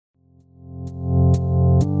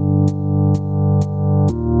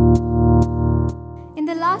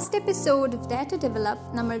Last episode of data develop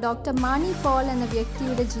നമ്മൾ doctor Mani Paul എന്ന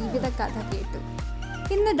വ്യക്തിയുടെ ജീവിത കഥ കേട്ടു.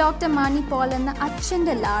 ഇന്ന് ഡോക്ടർ മാണി പോൾ എന്ന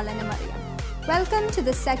അച്ഛൻ്റെ ലാളനം അറിയാം. Welcome to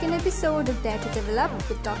the second episode of data develop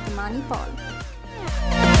with doctor Mani Paul.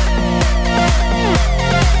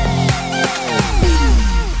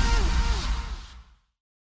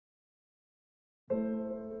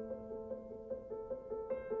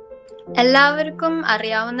 എല്ലാവർക്കും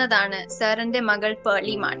അറിയാവുന്നതാണ് സാറിന്റെ മകൾ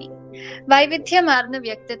പേർളി മാണി. വൈവിധ്യമാർന്ന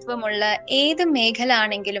വ്യക്തിത്വമുള്ള ഏത് മേഖല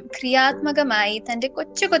ആണെങ്കിലും ക്രിയാത്മകമായി തന്റെ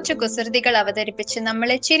കൊച്ചു കൊച്ചു കുസൃതികൾ അവതരിപ്പിച്ച്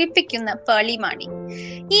നമ്മളെ ചിരിപ്പിക്കുന്ന പേർളി മാണി.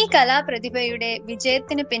 ഈ കലാപ്രതിഭയുടെ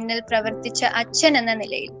വിജയത്തിന് പിന്നിൽ പ്രവർത്തിച്ച അച്ഛൻ എന്ന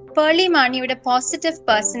നിലയിൽ പേർളി മാണിയുടെ പോസിറ്റീവ്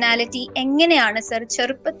പേഴ്സണാലിറ്റി എങ്ങനെയാണ് സർ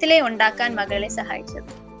ചെറുപ്പത്തിലെ ഉണ്ടാക്കാൻ മകളെ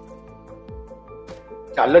സഹായിച്ചത്?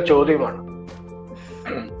 നല്ല ചോദ്യമാണ്.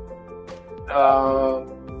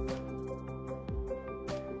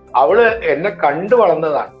 അവള് എന്നെ കണ്ടു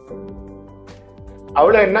വളർന്നതാണ്.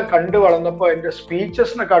 അവള് എന്നെ കണ്ടു വളർന്നപ്പോ എന്റെ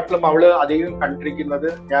സ്പീച്ചസിനെക്കാട്ടിലും അവള് അധികം കണ്ടിരിക്കുന്നത്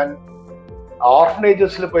ഞാൻ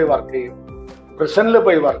ഓർഫനേജസിൽ പോയി വർക്ക് ചെയ്യും, പ്രിസണിൽ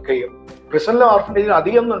പോയി വർക്ക് ചെയ്യും. പ്രിസണിലെ ഓർഫനേജിൽ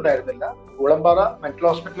അധികം ഒന്നും ഉണ്ടായിരുന്നില്ല. കുളമ്പാറ മെന്റൽ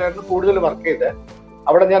ഹോസ്പിറ്റലായിരുന്നു കൂടുതൽ വർക്ക് ചെയ്ത്.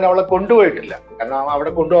 അവിടെ ഞാൻ അവളെ കൊണ്ടുപോയിട്ടില്ല, കാരണം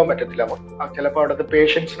അവിടെ കൊണ്ടുപോകാൻ പറ്റത്തില്ല. ചിലപ്പോൾ അവിടുത്തെ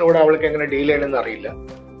പേഷ്യൻസിനോട് അവൾക്ക് എങ്ങനെ ഡീൽ ചെയ്യണമെന്ന് അറിയില്ല.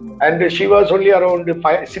 And she was only around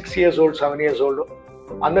 6 years old, 7 years old.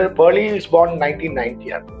 അന്ന് പേർളി ഈസ് ബോൺ 1990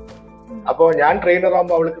 ആണ്. അപ്പോ ഞാൻ ട്രെയിനർ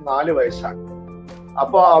ആകുമ്പോൾ അവൾക്ക് 4 വയസ്സാണ്.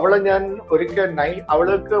 അപ്പൊ അവളെ ഞാൻ ഒരിക്കൽ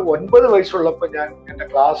അവൾക്ക് 9 വയസ്സുള്ളപ്പോ ഞാൻ എന്റെ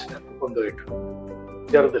ക്ലാസ്സിന് കൊണ്ടുപോയിട്ടുണ്ട്,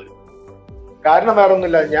 ചെറുതിൽ. കാരണം വേറെ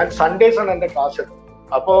ഒന്നുമില്ല, ഞാൻ സൺഡേസ് ആണ് എന്റെ ക്ലാസ് എടുത്തത്.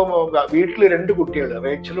 അപ്പോ വീട്ടിൽ 2 കുട്ടികൾ,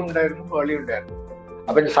 റേച്ചലും ഉണ്ടായിരുന്നു, പേർളി ഉണ്ടായിരുന്നു.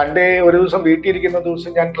 അപ്പൊ സൺഡേ ഒരു ദിവസം വീട്ടിൽ ഇരിക്കുന്ന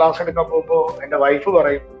ദിവസം ഞാൻ ക്ലാസ് എടുക്കാൻ പോകുമ്പോ എന്റെ വൈഫ്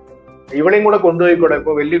പറയും, ഇവളെയും കൂടെ കൊണ്ടുപോയിക്കൂടെ,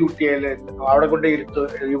 ഇപ്പൊ വലിയ കുട്ടിയായാലും അവിടെ കൊണ്ട് ഇരുത്ത്,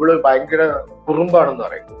 ഇവള് ഭയങ്കര കുറുമ്പാണെന്ന്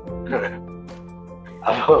പറയും.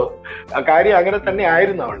 അപ്പോ ആ കാര്യം അങ്ങനെ തന്നെ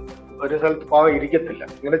ആയിരുന്നു. അവൾ ഒരു സ്ഥലത്ത് പാവം ഇരിക്കത്തില്ല,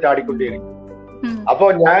 ഇങ്ങനെ ചാടിക്കൊണ്ടേയിരിക്കും. അപ്പൊ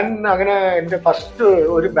ഞാൻ അങ്ങനെ എന്റെ ഫസ്റ്റ്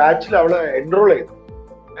ഒരു ബാച്ചിൽ അവളെ എൻറോൾ ചെയ്തു.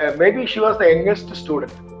 Maybe she was the youngest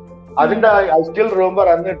student. അതിന്റെ ഐ സ്റ്റിൽ റിമെമ്പർ,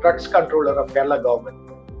 അന്ന് drugs controller of Kerala government,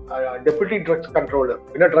 deputy drugs controller,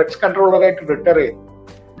 പിന്നെ ഡ്രഗ്സ് കൺട്രോളറായിട്ട് റിട്ടയർ ചെയ്തു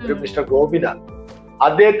ഒരു മിസ്റ്റർ ഗോപിനാഥ്.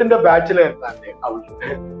 അദ്ദേഹത്തിന്റെ ബാച്ചിലായിരുന്നു അവൾ.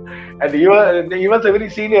 He was a very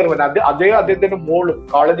senior one. അദ്ദേഹത്തിന്റെ മോളും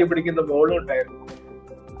കോളേജിൽ പഠിക്കുന്ന മോളും ഉണ്ടായിരുന്നു.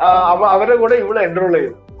 അവരുടെ കൂടെ ഇവള് എൻറോൾ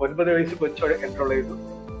ചെയ്തു, 9 വയസ്സ് കൊച്ചു എൻറോൾ ചെയ്തു.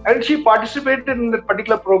 And she participated in the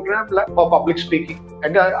particular programme for public speaking.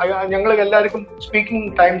 ഞങ്ങൾ എല്ലാവർക്കും സ്പീക്കിംഗ്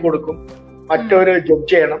ടൈം കൊടുക്കും, മറ്റൊരു ജഡ്ജ്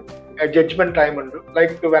ചെയ്യണം, ജഡ്ജ്മെന്റ് ടൈം ഉണ്ട്.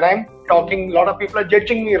 Like when I am talking, lot of people are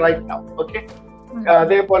judging me right now. Okay,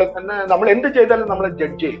 അതേപോലെ തന്നെ നമ്മൾ എന്ത് ചെയ്താലും നമ്മളെ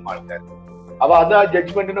ജഡ്ജ് ചെയ്യും ആൾക്കാർ. അപ്പൊ അത് ആ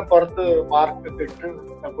ജഡ്ജ്മെന്റിന് പുറത്ത് മാർക്ക് ഒക്കെ ഇട്ട്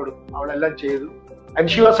കൊടുക്കും. അവളെല്ലാം ചെയ്തു. And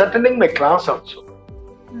she was attending my class also.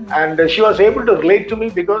 And she was able to relate to me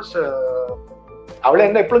because അവളെ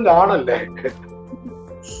എന്നെ എപ്പോഴും കാണല്ലേ.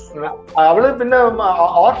 അവള് പിന്നെ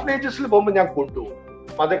ഓർഫനേജസിൽ പോകുമ്പോൾ ഞാൻ കൊണ്ടുപോകും,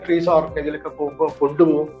 മദർ ട്രീസ ഓർഫനേജിലൊക്കെ പോകുമ്പോൾ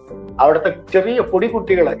കൊണ്ടുപോകും. അവിടുത്തെ ചെറിയ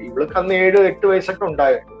പൊടിക്കുട്ടികളെ, ഇവൾക്ക് അന്ന് 7-8 വയസ്സൊക്കെ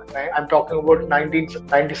ഉണ്ടായിരുന്നു. I am talking about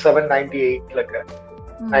 1997, 98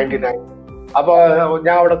 99. അപ്പൊ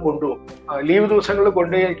ഞാൻ അവിടെ കൊണ്ടുപോകും. ലീവ് ദിവസങ്ങളിൽ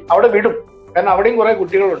കൊണ്ടുപോയി അവിടെ വിടും, കാരണം അവിടെയും കുറെ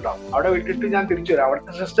കുട്ടികളുണ്ടാവും. അവിടെ വിട്ടിട്ട് ഞാൻ തിരിച്ചു വരാം.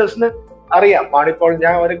 അവിടുത്തെ സിസ്റ്റേഴ്സിന് അറിയാം മാണിപ്പോൾ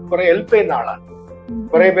ഞാൻ അവർക്ക് കുറെ ഹെൽപ്പ് ചെയ്യുന്ന ആളാണ്.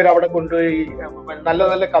 കുറെ പേര് അവിടെ കൊണ്ടുപോയി നല്ല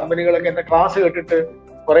നല്ല കമ്പനികളൊക്കെ എന്റെ ക്ലാസ് കേട്ടിട്ട്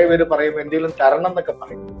കുറെ പേര് പറയും എന്തെങ്കിലും തരണം എന്നൊക്കെ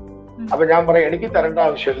പറയും. അപ്പൊ ഞാൻ പറയും എനിക്ക് തരേണ്ട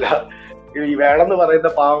ആവശ്യമില്ല, ഈ വേണമെന്ന്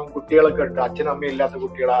പറയുന്ന പാവം കുട്ടികളൊക്കെ ഉണ്ട്, അച്ഛനും അമ്മയും ഇല്ലാത്ത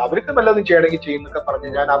കുട്ടികളാണ്, അവർക്ക് വല്ലതും ചെയ്യണമെങ്കിൽ ചെയ്യുന്നൊക്കെ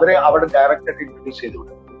പറഞ്ഞ് ഞാൻ അവരെ അവിടെ ഡയറക്റ്റ് ആയിട്ട് ഇൻട്രൊഡ്യൂസ് ചെയ്തു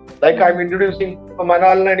വിടും. Like I am introducing. ഇപ്പൊ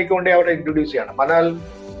മനാലിനെ എനിക്ക് കൊണ്ട് അവിടെ ഇൻട്രൊഡ്യൂസ് ചെയ്യണം. മനാൽ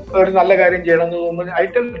ഒരു നല്ല കാര്യം ചെയ്യണം എന്ന് തോന്നുമ്പോൾ I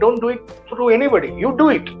tell don't do it through anybody, you do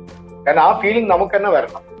it. കാരണം ആ ഫീലിംഗ് നമുക്ക് തന്നെ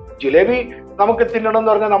വരണം. ജിലേബി നമുക്ക് തിന്നണം എന്ന്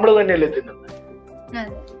പറഞ്ഞാൽ നമ്മൾ തന്നെയല്ലേ തിന്നുന്നത്.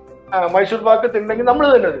 മൈസൂർ പാക്ക് തിന്നെങ്കിൽ നമ്മൾ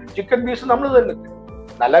തന്നെ തിന്നും, ചിക്കൻ പീസ് നമ്മൾ തന്നെ തിന്നും.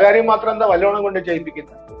 നല്ല കാര്യം മാത്രം എന്താ വല്ലോണം കൊണ്ട്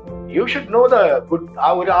ചെയ്യിപ്പിക്കുന്നത്? U should know the good.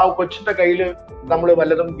 ആ കൊച്ചിന്റെ കയ്യിൽ നമ്മൾ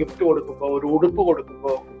വല്ലതും ഗിഫ്റ്റ് കൊടുക്കുമ്പോ, ഒരു ഉടുപ്പ്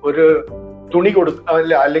കൊടുക്കുമ്പോ, ഒരു തുണി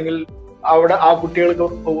അല്ലെങ്കിൽ അവിടെ ആ കുട്ടികൾക്ക്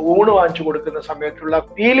ഊണ് വാങ്ങിച്ചു കൊടുക്കുന്ന സമയത്തുള്ള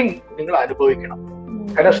ഫീലിംഗ് നിങ്ങൾ അനുഭവിക്കണം.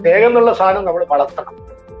 കാരണം സ്നേഹം എന്നുള്ള സാധനം നമ്മൾ വളർത്തണം.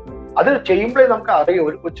 അത് ചെയ്യുമ്പോഴേ നമുക്ക് അറിയാം.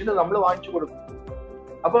 ഒരു കൊച്ചിന് നമ്മൾ വാങ്ങിച്ചു കൊടുക്കും.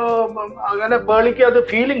 അപ്പൊ അങ്ങനെ പേർളിക്ക് അത്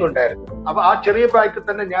ഫീലിംഗ് ഉണ്ടായിരുന്നു. അപ്പൊ ആ ചെറിയ പ്രായത്തിൽ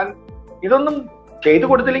തന്നെ ഞാൻ ഇതൊന്നും ചെയ്തു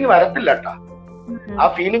കൊടുത്തില്ലെങ്കിൽ വരത്തില്ല കേട്ടാ. ആ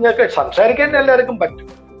ഫീലിംഗ് ഒക്കെ സംസാരിക്കാൻ എല്ലാവർക്കും പറ്റും,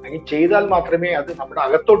 അങ്ങനെ ചെയ്താൽ മാത്രമേ അത് നമ്മുടെ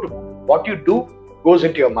അകത്തോട്ട് പോകും. What you do goes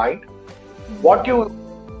in to your mind,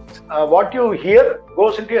 what you here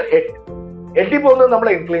goes in to your head. ഹെഡിൽ പോകുന്നത്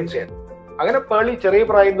നമ്മളെ ഇൻഫ്ലുവൻസ് ചെയ്യാൻ. അങ്ങനെ പേർളി ചെറിയ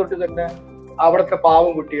പ്രായം തൊട്ട് തന്നെ അവിടുത്തെ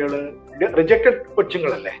പാവം കുട്ടികള്, റിജക്റ്റഡ്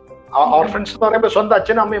കൊച്ചുങ്ങളല്ലേ, ഓർഫൻസ് എന്ന് പറയുമ്പോൾ സ്വന്തം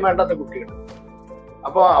അച്ഛനും അമ്മയും വേണ്ടാത്ത കുട്ടികൾ.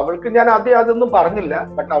 അപ്പൊ അവൾക്ക് ഞാൻ ആദ്യം അതൊന്നും പറഞ്ഞില്ല,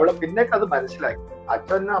 ബട്ട് അവളെ പിന്നെ അത് മനസ്സിലാക്കി.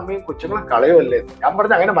 അച്ഛനും അമ്മയും കൊച്ചുങ്ങളെ കളയുമല്ലേ. ഞാൻ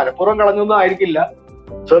പറഞ്ഞ അങ്ങനെ മനഃപൂർവ്വം കളഞ്ഞൊന്നും ആയിരിക്കില്ല,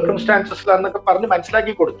 സർക്കംസ്റ്റാൻസസിലാന്നൊക്കെ പറഞ്ഞ്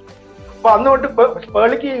മനസ്സിലാക്കി കൊടുത്തു. അപ്പൊ അന്ന് തൊട്ട്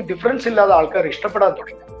പേളിക്ക് ഡിഫറൻസ് ഇല്ലാതെ ആൾക്കാർ ഇഷ്ടപ്പെടാൻ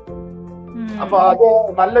തുടങ്ങി. അപ്പൊ അത്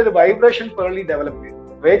നല്ലൊരു വൈബ്രേഷൻ പേളി ഡെവലപ്പ് ചെയ്തു.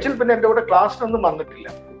 റേച്ചൽ പിന്നെ എന്റെ കൂടെ ക്ലാസ്സിനൊന്നും വന്നിട്ടില്ല.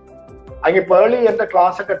 അങ്ങനെ പേളി എന്റെ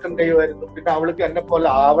ക്ലാസ് ഒക്കെ അറ്റൻഡ് ചെയ്യുമായിരുന്നു. പിന്നെ അവൾക്ക് എന്നെ പോലെ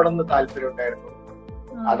ആവണം എന്ന് താല്പര്യം ഉണ്ടായിരുന്നു.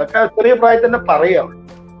 അതൊക്കെ ചെറിയ പ്രായത്തിൽ തന്നെ പറയാം.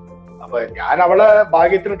 അപ്പൊ ഞാൻ അവളെ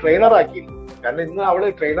ഭാഗ്യത്തിന് ട്രെയിനർ ആക്കിയില്ല. കാരണം ഇന്ന് അവള്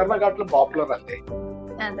ട്രെയിനറിനെക്കാട്ടിലും പോപ്പുലർ അല്ലേ.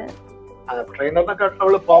 ട്രെയിനറിനെക്കാട്ടിലും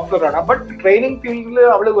അവള് പോപ്പുലർ ആണ്. ബട്ട് ട്രെയിനിങ് ഫീൽഡിൽ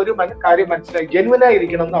അവള് ഒരു കാര്യം മനസ്സിലായി,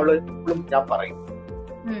 ജെന്യുവനായിരിക്കണം എന്ന് അവള് ഇപ്പോഴും ഞാൻ പറയും.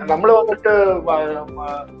 നമ്മൾ വന്നിട്ട്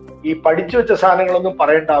ഈ പഠിച്ചു വെച്ച സാധനങ്ങളൊന്നും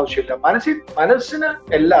പറയേണ്ട ആവശ്യമില്ല. മനസ്സിന്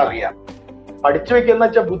എല്ലാം അറിയാം. പഠിച്ചു വെക്കുന്ന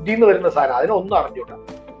വെച്ചാൽ ബുദ്ധി എന്ന് വരുന്ന സാധനം അതിനൊന്നും അറിഞ്ഞൂടാ.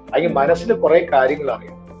 അല്ലെങ്കിൽ മനസ്സിന് കുറെ കാര്യങ്ങൾ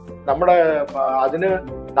അറിയാം. നമ്മുടെ അതിന്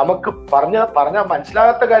നമുക്ക് പറഞ്ഞാൽ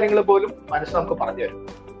മനസ്സിലാകാത്ത കാര്യങ്ങൾ പോലും മനസ്സ് നമുക്ക് പറഞ്ഞു തരും,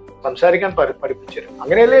 സംസാരിക്കാൻ പഠിപ്പിച്ചു തരും.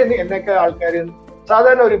 അങ്ങനെയല്ലേ എന്നൊക്കെ ആൾക്കാർ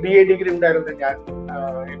സാധാരണ ഒരു BA ഡിഗ്രി ഉണ്ടായിരുന്നു ഞാൻ.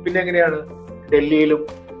 പിന്നെ എങ്ങനെയാണ് ഡൽഹിയിലും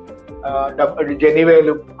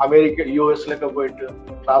ജനീവയിലും US പോയിട്ട്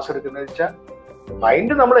ക്ലാസ് എടുക്കുന്നത് വെച്ചാൽ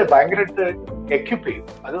മൈൻഡ് നമ്മളെ ഭയങ്കരമായിട്ട് എക്യുപ്പ് ചെയ്യും.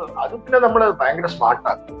 അത് പിന്നെ നമ്മള് ഭയങ്കര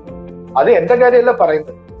സ്മാർട്ടാണ്. അത് എന്റെ കാര്യമല്ല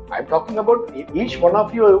പറയുന്നത്. I am talking about each one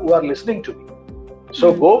of you who are listening to me. So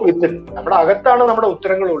go within. നമ്മുടെ അകത്താണ് നമ്മുടെ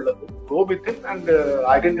ഉത്തരങ്ങൾ ഉള്ളത്. Go within and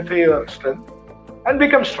identify your strength and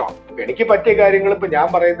become strong. എനിക്ക് പറ്റിയ കാര്യങ്ങൾ ഇപ്പൊ ഞാൻ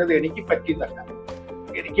പറയുന്നത് എനിക്ക് പറ്റിയെന്നല്ല.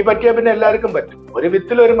 എനിക്ക് പറ്റിയാൽ പിന്നെ എല്ലാവർക്കും പറ്റും. ഒരു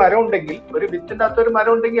വിത്തിൽ ഒരു മരം ഉണ്ടെങ്കിൽ, ഒരു വിത്തിന്റെ അകത്ത് ഒരു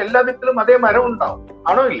മരം ഉണ്ടെങ്കിൽ എല്ലാ വിത്തിലും അതേ മരം ഉണ്ടാവും.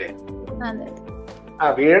 ആണോ ഇല്ലേ?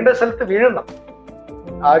 വീഴേണ്ട സ്ഥലത്ത് വീഴണം.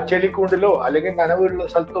 ആ ചെളിക്കൂണ്ടിലോ അല്ലെങ്കിൽ നനവുള്ള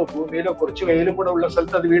സ്ഥലത്തോ ഭൂമിയിലോ കുറച്ച് വെയിലും കൂടെ ഉള്ള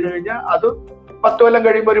സ്ഥലത്ത് അത് വീണ് കഴിഞ്ഞാൽ അത് 10 കൊല്ലം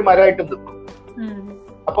കഴിയുമ്പോൾ ഒരു മരമായിട്ട് നിൽക്കും.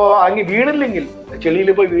 അപ്പോ അങ്ങ് വീണില്ലെങ്കിൽ ചെളിയിൽ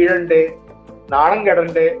പോയി വീഴണ്ടേ, നാണം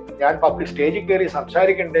കെടണ്ടേ, ഞാൻ പബ്ലിക് സ്റ്റേജിൽ കയറി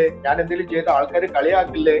സംസാരിക്കണ്ടേ, ഞാൻ എന്തെങ്കിലും ചെയ്ത ആൾക്കാർ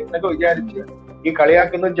കളിയാക്കില്ലേ എന്നൊക്കെ വിചാരിച്ച് ഈ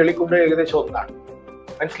കളിയാക്കുന്നതും ചെളിക്കൊണ്ട് ഏകദേശം ഒന്നാണ്.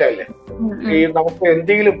 മനസ്സിലായില്ലേ? ഈ നമുക്ക്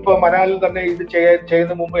എന്തെങ്കിലും ഇപ്പൊ മനാലിൽ തന്നെ ഇത്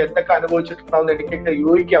ചെയ്യുന്ന മുമ്പ് എന്തൊക്കെ അനുഭവിച്ചിട്ടുണ്ടാവുന്ന എനിക്കൊക്കെ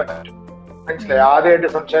യൂഹിക്കാൻ പറ്റും. മനസ്സിലായി? ആദ്യമായിട്ട്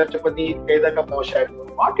സംസാരിച്ചപ്പോ നീ ചെയ്തൊക്കെ മോശമായിരുന്നു.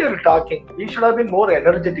 What you are talking, we should have been more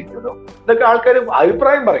energetic. ഇതൊക്കെ ആൾക്കാർ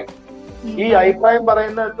അഭിപ്രായം പറയും. ഈ അഭിപ്രായം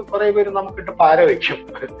പറയുന്ന കുറെ പേര് നമുക്കിട്ട് പാര വെക്കും.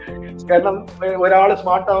 കാരണം ഒരാള്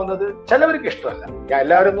സ്മാർട്ട് ആവുന്നത് ചിലവർക്ക് ഇഷ്ടമല്ല.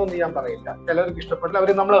 എല്ലാവരും ഞാൻ പറയില്ല, ചിലവർക്ക് ഇഷ്ടപ്പെട്ടില്ല.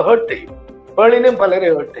 അവര് നമ്മളെ ഹേർട്ട് ചെയ്യും. പേളിനെയും പലരെ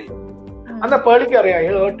ഹേർട്ട് ചെയ്യും. എന്നാ പേളിക്ക് അറിയാം ഈ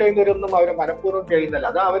ഹേർട്ട് ചെയ്യുന്നവരൊന്നും അവരെ മനഃപൂർവ്വം ചെയ്യുന്നില്ല.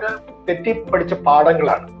 അത് അവര് തെറ്റിപ്പടിച്ച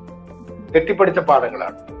പാഠങ്ങളാണ്.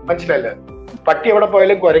 മനസ്സിലായില്ലേ? പട്ടി എവിടെ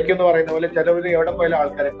പോയാലും കുരയ്ക്കും എന്ന് പറയുന്ന പോലെ ചിലവര് എവിടെ പോയാലും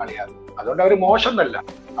ആൾക്കാരെ കളിയാകും. അതുകൊണ്ട് അവര് മോശമെന്നല്ല,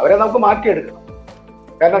 അവരെ നമുക്ക് മാറ്റിയെടുക്കണം.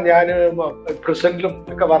 കാരണം ഞാൻ പ്രിസണിലും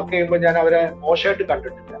ഒക്കെ വർക്ക് ചെയ്യുമ്പോൾ ഞാൻ അവരെ മോശമായിട്ട്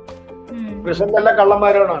കണ്ടിട്ടില്ല. പ്രിസണിലെല്ലാം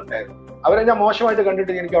കള്ളന്മാരാണ് ഉണ്ടായത്. അവരെ ഞാൻ മോശമായിട്ട്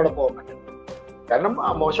കണ്ടിട്ട് എനിക്ക് അവിടെ പോകാൻ പറ്റും. കാരണം ആ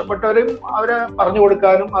മോശപ്പെട്ടവരും അവരെ പറഞ്ഞു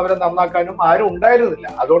കൊടുക്കാനും അവരെ നന്നാക്കാനും ആരും ഉണ്ടായിരുന്നില്ല.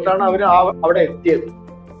 അതുകൊണ്ടാണ് അവര് അവിടെ എത്തിയത്.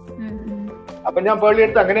 അപ്പൊ ഞാൻ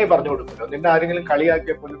പേളിയെടുത്ത് അങ്ങനെ പറഞ്ഞു കൊടുക്കുമല്ലോ, നിന്നെ ആരെങ്കിലും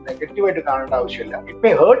കളിയാക്കിയ പോലും നെഗറ്റീവായിട്ട് കാണേണ്ട ആവശ്യമില്ല. It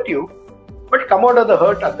may hurt you but come out of the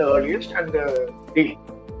heart at the earliest and deal.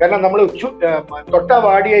 കാരണം നമ്മൾ തൊട്ടാ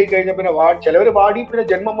വാടിയായി കഴിഞ്ഞ പിന്നെ ചിലവര് വാടി പിന്നെ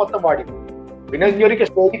ജന്മം മൊത്തം വാടി, പിന്നെ ഇനി ഒരിക്കൽ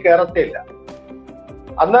സ്റ്റേജിൽ കയറത്തേ ഇല്ല.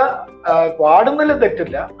 അന്ന് വാടുന്നതിൽ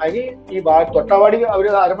തെറ്റില്ല. അതിന് ഈ തൊട്ടാവാടി അവര്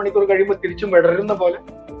അരമണിക്കൂർ കഴിയുമ്പോൾ തിരിച്ചും വിടരുന്ന പോലെ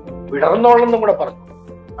വിടർന്നോളെന്നും കൂടെ പറഞ്ഞു.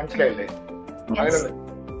 മനസ്സിലായില്ലേ? അങ്ങനെ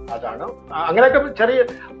അതാണ്. അങ്ങനെയൊക്കെ ചെറിയ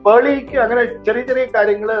പേളിക്ക് അങ്ങനെ ചെറിയ ചെറിയ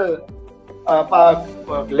കാര്യങ്ങള്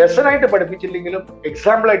ലെസനായിട്ട് പഠിപ്പിച്ചില്ലെങ്കിലും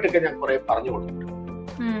എക്സാമ്പിൾ ആയിട്ടൊക്കെ ഞാൻ കുറെ പറഞ്ഞു കൊടുത്തിട്ടുണ്ട്.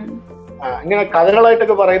 ഇങ്ങനെ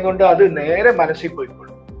കഥകളായിട്ടൊക്കെ പറയുന്നുണ്ട്. അത് നേരെ മനസ്സിൽ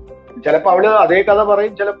പോയിക്കൊള്ളും. ചിലപ്പോ അവള് അതേ കഥ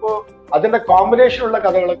പറയും, ചിലപ്പോ അതിന്റെ കോമ്പിനേഷൻ ഉള്ള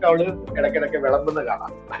കഥകളൊക്കെ അവള് ഇടയ്ക്കിടയ്ക്ക് വിളമ്പുന്ന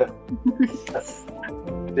കാണാം.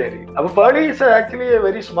 ശരി. അപ്പൊ Pearle is actually A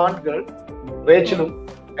very smart girl. റേച്ചലും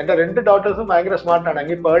എന്റെ 2 ഡോട്ടേഴ്സും ഭയങ്കര സ്മാർട്ടാണ്.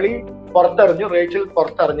 എങ്കിൽ പേളി പുറത്തറിഞ്ഞു, റേച്ചൽ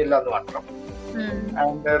പുറത്തറിഞ്ഞില്ല എന്ന് മാത്രം.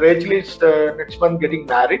 And Rachel is next month getting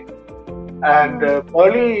married. And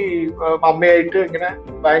Pearle അമ്മയായിട്ട് ഇങ്ങനെ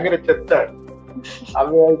ഭയങ്കര ചെത്താണ്.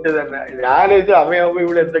 അമ്മയായിട്ട് തന്നെ ഞാനിത് അമ്മയാവുമ്പോ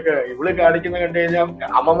ഇവള് കാണിക്കുന്ന കണ്ടു കഴിഞ്ഞാൽ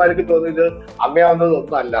അമ്മമാർക്ക് തോന്നിയത് അമ്മയാവുന്നത്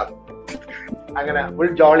ഒന്നും അല്ല. അങ്ങനെ ഫുൾ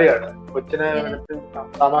ജോളിയാണ്. കൊച്ചിനെ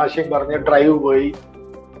തമാശയും പറഞ്ഞ് ഡ്രൈവ് പോയി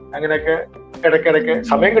അങ്ങനെയൊക്കെ ഇടയ്ക്കിടയ്ക്ക്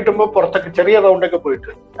സമയം കിട്ടുമ്പോൾ പുറത്തൊക്കെ ചെറിയ റൗണ്ടൊക്കെ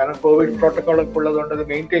പോയിട്ട്, കാരണം കോവിഡ് പ്രോട്ടോകോൾ ഒക്കെ ഉള്ളതുകൊണ്ട് അത്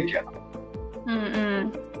മെയിൻറ്റെയിൻ ചെയ്യണം.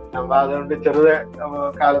 അപ്പൊ അതുകൊണ്ട്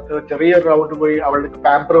കാലത്ത് ചെറിയ റൗണ്ട് പോയി അവൾക്ക്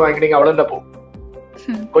പാമ്പർ വാങ്ങിക്കണമെങ്കിൽ അവൾ തന്നെ പോകും.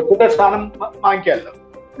 കൊച്ചിന്റെ സ്ഥാനം വാങ്ങിക്കാമല്ലോ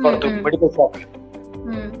പുറത്ത് മെഡിക്കൽ ഷോപ്പിൽ.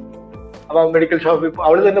 അപ്പൊ മെഡിക്കൽ ഷോപ്പിൽ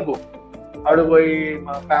അവള് തന്നെ പോകും. അവള് പോയി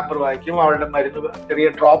പാമ്പർ വാങ്ങിക്കും. അവളുടെ മരുന്ന് ചെറിയ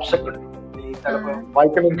ഡ്രോപ്സ് ഒക്കെ ഉണ്ട്, ഈ ചിലപ്പോ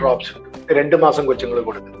വൈറ്റമിൻ ഡ്രോപ്സ് 2 മാസം കൊച്ചുങ്ങൾ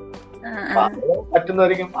കൊടുക്കും.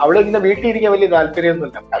 പറ്റുന്നതായിരിക്കും. അവള് ഇങ്ങനെ വീട്ടിൽ ഇരിക്കാൻ വലിയ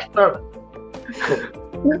താല്പര്യമൊന്നുമില്ല, കഷ്ടമാണ്.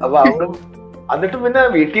 അപ്പൊ അവള് എന്നിട്ട് പിന്നെ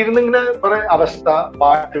വീട്ടിലിരുന്ന് ഇങ്ങനെ കുറെ അവസ്ഥ,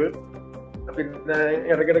 പാട്ട്, പിന്നെ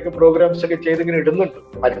ഇടയ്ക്കിടയ്ക്ക് പ്രോഗ്രാംസ് ഒക്കെ ചെയ്ത് ഇങ്ങനെ ഇടുന്നുണ്ട്.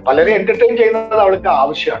 പലരെ എന്റർടൈൻ ചെയ്യുന്നത് അവൾക്ക്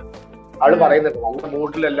ആവശ്യമാണ്. അവള് പറയുന്നുണ്ട് നല്ല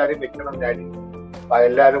മൂഡിൽ എല്ലാരും വെക്കണം ഡാഡി,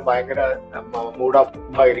 എല്ലാരും ഭയങ്കര മൂഡ്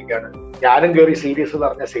ഓഫ് ആയിരിക്കാണ്, ഞാനും കയറി സീരിയസ്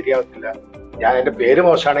പറഞ്ഞാൽ ശരിയാവത്തില്ല, ഞാൻ എന്റെ പേര്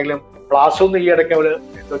മോശമാണെങ്കിലും ക്ലാസ് ഒന്നും ഈ ഇടയ്ക്ക് അവള്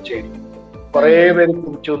എന്തോ ചെയ്തു, കുറെ പേര്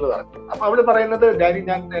കുറിച്ചു എന്ന് പറഞ്ഞു. അപ്പൊ അവള് പറയുന്നത് ഡാഡി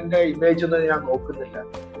ഞാൻ എന്റെ ഇമേജ് ഒന്നും ഞാൻ നോക്കുന്നില്ല,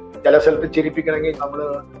 ചില സ്ഥലത്ത് ചിരിപ്പിക്കണമെങ്കിൽ നമ്മള്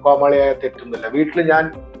കോമാളിയായ തെറ്റുന്നില്ല, വീട്ടിൽ ഞാൻ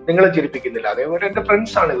നിങ്ങളെ ചിരിപ്പിക്കുന്നില്ല, അതേപോലെ എന്റെ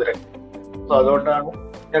ഫ്രണ്ട്സ് ആണ് ഇവരൊക്കെ, സോ അതുകൊണ്ടാണ്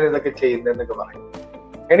ഞാൻ ഇതൊക്കെ ചെയ്യുന്നതെന്നൊക്കെ പറയും.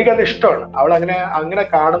 എനിക്കത് ഇഷ്ടമാണ് അവൾ അങ്ങനെ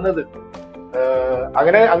കാണുന്നത്.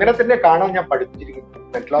 അങ്ങനെ തന്നെ കാണാൻ ഞാൻ പഠിപ്പിച്ചിരിക്കുന്നു.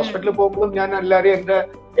 മെന്റൽ ഹോസ്പിറ്റലിൽ പോകുമ്പോഴും ഞാൻ എല്ലാവരെയും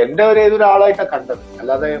എന്റെ ഏതൊരാളായിട്ടാണ് കണ്ടത്,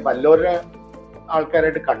 അല്ലാതെ വല്ലവരുടെ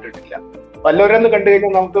ആൾക്കാരായിട്ട് കണ്ടിട്ടില്ല. വല്ലവരെന്ന് കണ്ടു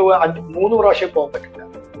കഴിഞ്ഞാൽ നമുക്ക് 3 പ്രാവശ്യം പോകാൻ പറ്റില്ല.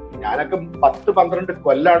 ഞാനൊക്കെ 10-12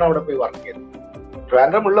 കൊല്ലാണ് അവിടെ പോയി വർക്ക് ചെയ്തത്.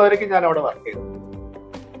 ട്രിവാൻഡ്രം ഉള്ളവരേക്ക് ഞാൻ അവിടെ വർക്ക് ചെയ്തു,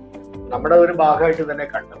 നമ്മുടെ ഒരു ഭാഗമായിട്ട് തന്നെ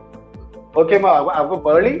കണ്ടു. ഓക്കെ, അപ്പൊ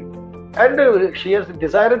Pearle and she has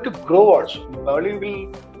Desire to grow also. Pearle will,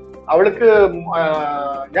 അവൾക്ക്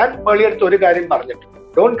ഞാൻ പേളി അടുത്ത് ഒരു കാര്യം പറഞ്ഞിട്ട്,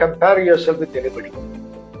 don't compare yourself with anybody.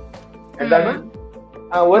 എന്താണ്,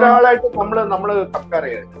 ഒരാളായിട്ട് നമ്മള് കമ്പയർ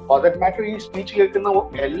ചെയ്യരുത്. ഫോർ ദാറ്റ് മാറ്റർ ഈ സ്പീച്ച് കേൾക്കുന്ന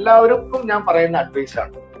എല്ലാവർക്കും ഞാൻ പറയുന്ന അഡ്വൈസ്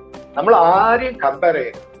ആണ്, നമ്മൾ ആരെയും കമ്പയർ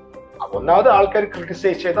ചെയ്യരുത്. ഒന്നാമത് ആൾക്കാർ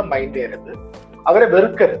ക്രിട്ടിസൈസ് ചെയ്ത മൈൻഡ് ചെയ്യരുത്, അവരെ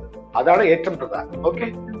വെറുക്കരുത്, അതാണ് ഏറ്റവും പ്രധാനം. ഓക്കെ,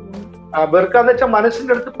 വെറുക്കാന്ന് വെച്ചാൽ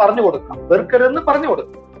മനസ്സിന്റെ അടുത്ത് പറഞ്ഞു കൊടുക്കാം, വെറുക്കരുതെന്ന് പറഞ്ഞു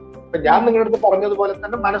കൊടുക്കാം. ഇപ്പൊ ഞാൻ നിങ്ങളുടെ അടുത്ത് പറഞ്ഞതുപോലെ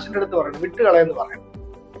തന്നെ മനസ്സിന്റെ അടുത്ത് പറയണം, വിട്ടുകളയെന്ന് പറയണം.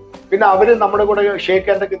 പിന്നെ അവര് നമ്മുടെ കൂടെ ഷേക്ക്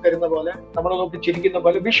ഹാൻഡൊക്കെ തരുന്ന പോലെ, നമ്മളെ നോക്കി ചിരിക്കുന്ന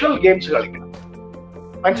പോലെ വിഷ്വൽ ഗെയിംസ് കളിക്കണം.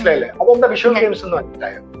 മനസ്സിലായില്ലേ? അതെന്താ വിഷ്വൽ ഗെയിംസ് എന്ന്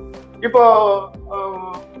മനസ്സിലായോ? ഇപ്പോ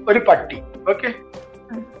ഒരു പട്ടി, ഓക്കെ,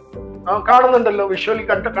 കാണുന്നുണ്ടല്ലോ, വിഷ്വലി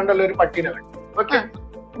കണ്ടല്ലോ ഒരു പട്ടീനെ കണ്ടു. ഓക്കെ,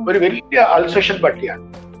 ഒരു വലിയ അൾസേഷൻ പട്ടിയാണ്.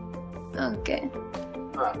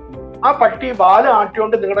 ആ പട്ടി വാല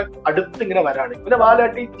ആട്ടിയോണ്ട് നിങ്ങളുടെ അടുത്ത് ഇങ്ങനെ വരാണ്. പിന്നെ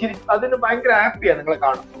വാലാട്ടി അതിന് ഭയങ്കര ഹാപ്പിയാണ് നിങ്ങളെ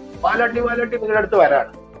കാണും. വാലാട്ടി നിങ്ങളുടെ അടുത്ത്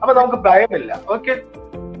വരാണ്. അപ്പൊ നമുക്ക് ഭയമില്ല. ഓക്കെ,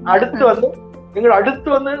 അടുത്ത്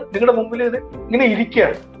വന്ന് നിങ്ങളുടെ മുമ്പിൽ ഇത് ഇങ്ങനെ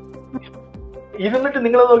ഇരിക്കുകയാണ്. ഇരുന്നിട്ട്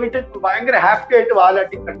നിങ്ങളെ നോക്കിയിട്ട് ഭയങ്കര ഹാപ്പി ആയിട്ട്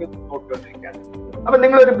വാലാട്ടി കണ്ട് നോക്കിക്കൊണ്ടിരിക്കുകയാണ്. അപ്പൊ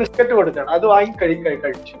നിങ്ങളൊരു ബിസ്ക്കറ്റ് കൊടുക്കുകയാണ്, അത് വാങ്ങി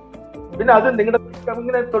കഴിച്ചു. പിന്നെ അത് നിങ്ങളുടെ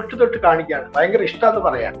ഇങ്ങനെ തൊട്ട് കാണിക്കുകയാണ്, ഭയങ്കര ഇഷ്ടമെന്ന്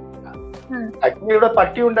പറയാണ്. ആക്ച്വലി ഇവിടെ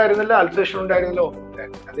പട്ടി ഉണ്ടായിരുന്നില്ല, അൾസേഷൻ ഉണ്ടായിരുന്നില്ല,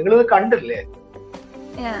 നിങ്ങളിത് കണ്ടില്ലേ?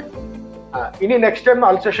 ഇനി നെക്സ്റ്റ് ടൈം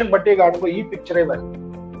അൾസേഷൻ പട്ടിയെ കാണുമ്പോ ഈ പിക്ചറേ വരും.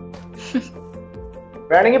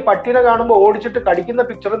 വേണമെങ്കിൽ പട്ടീനെ കാണുമ്പോ ഓടിച്ചിട്ട് കടിക്കുന്ന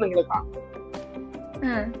പിക്ചർ നിങ്ങൾ കാണും.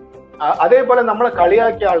 അതേപോലെ നമ്മളെ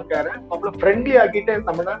കളിയാക്കിയ ആൾക്കാരെ നമ്മൾ ഫ്രണ്ട്ലി ആക്കിയിട്ട്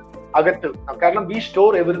നമ്മുടെ അകത്ത്, കാരണം V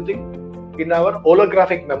store everything in our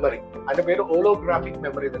holographic memory. അതിന്റെ പേര് ഹോളോഗ്രാഫിക്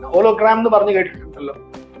മെമ്മറി തന്നെ. ഹോളോഗ്രാം എന്ന് പറഞ്ഞ് കേട്ടിട്ടുണ്ടല്ലോ?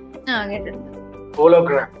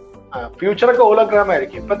 ഹോളോഗ്രാം, ഫ്യൂച്ചറൊക്കെ ഹോളോഗ്രാം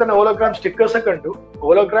ആയിരിക്കും. ഇപ്പൊ തന്നെ ഹോളോഗ്രാം സ്റ്റിക്കേഴ്സ് ഒക്കെ ഉണ്ട്,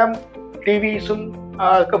 ഹോളോഗ്രാം ടിവിസും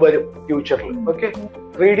ഒക്കെ വരും ഫ്യൂച്ചറിൽ. ഓക്കെ,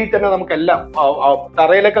 3D തന്നെ നമുക്കെല്ലാം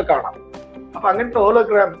തറയിലൊക്കെ കാണാം. അപ്പൊ അങ്ങനത്തെ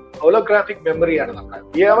ഹോളോഗ്രാഫിക് മെമ്മറിയാണ് നമ്മുടെ.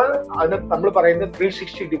 അതിന് നമ്മൾ പറയുന്നത്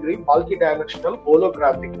 360 degree multi dimensional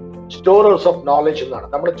holographic സ്റ്റോറേഴ്സ് of knowledge എന്നാണ്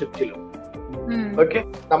നമ്മുടെ ചുറ്റിലും. ഓക്കെ,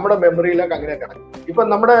 നമ്മുടെ മെമ്മറിയിലൊക്കെ അങ്ങനെ കിടക്കും. ഇപ്പൊ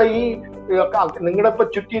നമ്മുടെ ഈ നിങ്ങളുടെ ഇപ്പൊ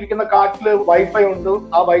ചുറ്റിയിരിക്കുന്ന കാട്ടില് വൈഫൈ ഉണ്ട്,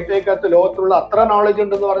 ആ വൈഫൈക്കകത്ത് ലോകത്തുള്ള അത്ര നോളജ്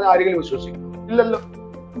ഉണ്ടെന്ന് പറഞ്ഞാൽ ആരെങ്കിലും വിശ്വസിക്കും? ഇല്ലല്ലോ.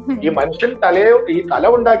 ഈ മനുഷ്യൻ ഈ തല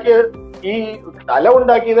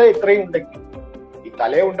ഉണ്ടാക്കിയത് ഇത്രയും ഉണ്ടെങ്കിൽ ഈ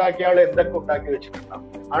തല ഉണ്ടാക്കിയ ആൾ എന്തൊക്കെ ഉണ്ടാക്കി വെച്ചിട്ടുണ്ടാവും,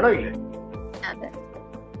 ആണോ ഇല്ലേ? അതെ.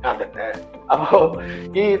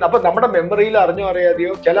 അപ്പൊ നമ്മുടെ മെമ്മറിയിൽ അറിഞ്ഞോ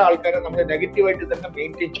അറിയാതെയോ ചില ആൾക്കാരെ നമ്മൾ നെഗറ്റീവായിട്ട് തന്നെ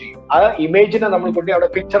മെയിൻറ്റെയിൻ ചെയ്യും. ആ ഇമേജിനെ നമ്മൾ കൊണ്ട് അവിടെ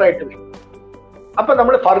പിക്ചറായിട്ട് വരും. അപ്പൊ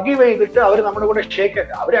നമ്മൾ ഫർഗീവ് ചെയ്തിട്ട് അവർ നമ്മുടെ കൂടെ ഷേക്ക്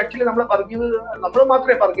ആക്കുക. അവർ ആക്ച്വലി നമ്മൾ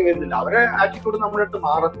മാത്രമേ ഫർഗീവ് ചെയ്യുന്നില്ല, അവരെ ആറ്റിറ്റ്യൂഡ് നമ്മുടെ അടുത്ത്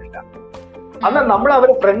മാറുന്നില്ല. എന്നാൽ നമ്മൾ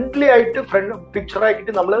അവരെ ഫ്രണ്ട്ലി ആയിട്ട്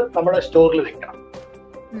പിക്ചറാക്കിയിട്ട് നമ്മൾ നമ്മുടെ സ്റ്റോറിൽ വെക്കണം,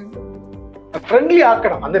 ഫ്രണ്ട്ലി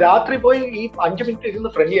ആക്കണം. അന്ന് രാത്രി പോയി ഈ 5 മിനിറ്റ്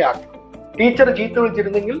ഇരുന്ന് ഫ്രണ്ട്ലി ആക്കണം. ടീച്ചർ ചീത്ത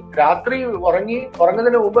വിളിച്ചിരുന്നെങ്കിൽ രാത്രി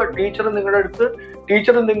ഉറങ്ങുന്നതിന് മുമ്പ് ടീച്ചറും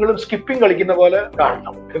നിങ്ങളും സ്കിപ്പിംഗ് കളിക്കുന്ന പോലെ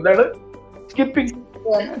കാണണം. എന്താണ് സ്കിപ്പിംഗ്?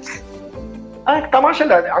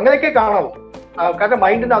 തമാശല്ല, അങ്ങനെയൊക്കെ കാണാമോ? കാരണം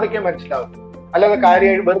മൈൻഡിന് അതൊക്കെ മനസ്സിലാവും. അല്ലാതെ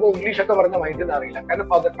കാര്യമായിട്ട് വെറുതെ ഇംഗ്ലീഷൊക്കെ പറഞ്ഞ മൈൻഡിന് അറിയില്ല. കാരണം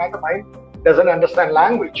mind doesn't understand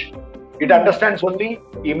language, it understands only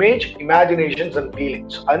image, imaginations and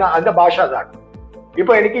feelings. അതിന്റെ ഭാഷ അതാണ്.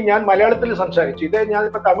 ഇപ്പൊ ഞാൻ മലയാളത്തിൽ സംസാരിച്ചു, ഇതേ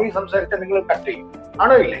ഞാനിപ്പോ തമിഴ് സംസാരിച്ചാൽ നിങ്ങൾ കട്ട് ചെയ്യും,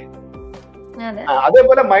 ആണോ ഇല്ലേ?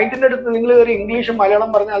 അതേപോലെ മൈൻഡിന്റെ അടുത്ത് നിങ്ങൾ കയറി ഇംഗ്ലീഷും മലയാളം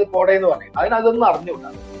പറഞ്ഞാൽ അത് പോടേന്ന് പറയും. അതിനതൊന്നും അറിഞ്ഞുകൂടാ.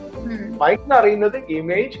 മൈൻഡിന് അറിയുന്നത്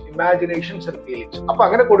ഇമേജ്, ഇമാജിനേഷൻസ് ആൻഡ് ഫീലിങ്സ്. അപ്പൊ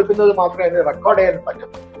അങ്ങനെ കൊടുക്കുന്നത് മാത്രമേ അതിന് റെക്കോർഡ് ചെയ്യാൻ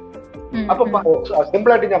പറ്റും. അപ്പൊ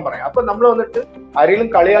സിമ്പിൾ ആയിട്ട് ഞാൻ പറയാം. അപ്പൊ നമ്മൾ വന്നിട്ട് ആരെങ്കിലും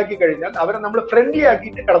കളിയാക്കി കഴിഞ്ഞാൽ അവരെ നമ്മൾ ഫ്രണ്ട്ലി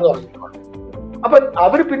ആക്കിയിട്ട് കിടന്നുറങ്ങിക്കോളും. അപ്പൊ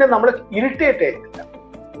അവര് പിന്നെ നമ്മളെ ഇറിറ്റേറ്റ് ചെയ്യില്ല.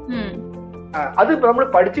 അത് നമ്മൾ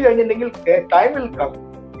പഠിച്ചു കഴിഞ്ഞിട്ടുണ്ടെങ്കിൽ ടൈം വിൽ കം.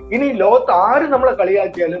 ഇനി ലോകത്ത് ആര് നമ്മളെ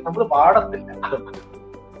കളിയാക്കിയാലും നമ്മൾ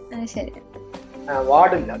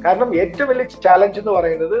വാടില്ല. കാരണം ഏറ്റവും വലിയ ചാലഞ്ച് എന്ന്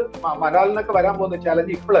പറയുന്നത് മനാലിനൊക്കെ വരാൻ പോകുന്ന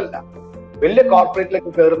ചാലഞ്ച് ഇപ്പോഴല്ല, വലിയ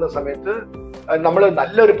കോർപ്പറേറ്റിലേക്ക് കയറുന്ന സമയത്ത് നമ്മൾ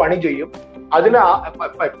നല്ലൊരു പണി ചെയ്യും, അതിന്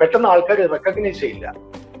പെട്ടെന്ന് ആൾക്കാർ റെക്കഗ്നൈസ് ചെയ്യില്ല.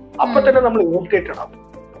 അപ്പൊ തന്നെ നമ്മൾ ഇറിറ്റേറ്റഡ് ആവും,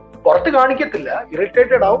 പുറത്ത് കാണിക്കത്തില്ല,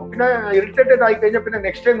 ഇറിറ്റേറ്റഡ് ആവും. പിന്നെ ഇറിറ്റേറ്റഡ് ആയി കഴിഞ്ഞാൽ പിന്നെ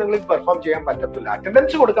നെക്സ്റ്റ് ടൈം നിങ്ങൾക്ക് പെർഫോം ചെയ്യാൻ പറ്റത്തില്ല.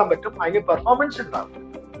 അറ്റൻഡൻസ് കൊടുക്കാൻ പറ്റും, അതിന് പെർഫോമൻസ് ഉണ്ടാവും.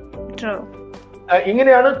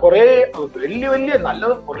 ഇങ്ങനെയാണ് കുറെ വലിയ വലിയ നല്ല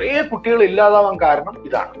കുറെ കുട്ടികൾ ഇല്ലാതാവാൻ കാരണം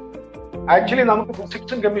ഇതാണ്. ആക്ച്വലി നമുക്ക്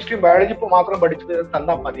ഫിസിക്സും കെമിസ്ട്രിയും ബയോളജി മാത്രം പഠിച്ചത്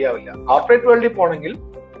തന്നാൽ മതിയാവില്ല. കോർപ്പറേറ്റ് വേൾഡിൽ പോകണമെങ്കിൽ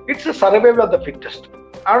it's survival of the fittest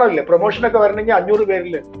ആണല്ലേ. പ്രൊമോഷനൊക്കെ വരണമെങ്കിൽ 500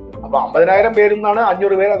 പേരിൽ, അപ്പൊ 50,000 പേരിൽ നിന്നാണ്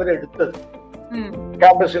 500 പേര് അവരെടുത്തത്.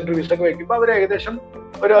 ക്യാമ്പസ് ഇന്റർവ്യൂസ് ഒക്കെ വെക്കുമ്പോൾ അവർ ഏകദേശം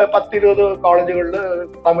ഒരു 10-20 കോളേജുകളിൽ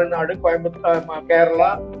തമിഴ്നാട്, കോയമ്പത്തൂർ, കേരള,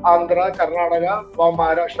 ആന്ധ്ര, കർണാടക,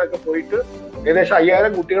 മഹാരാഷ്ട്ര ഒക്കെ പോയിട്ട് ഏകദേശം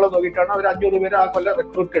 5000 കുട്ടികളെ നോക്കിയിട്ടാണ് അവർ 500 പേര് ആ കൊല്ലം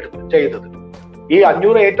റിക്രൂട്ട് ചെയ്തത്. ഈ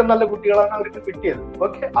 500 ഏറ്റവും നല്ല കുട്ടികളാണ് അവർക്ക് കിട്ടിയത്.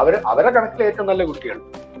 ഓക്കെ, അവരെ കണക്കിൽ ഏറ്റവും നല്ല കുട്ടികൾ.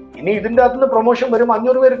 ഇനി ഇതിന്റെ അകത്തുനിന്ന് പ്രൊമോഷൻ വരും,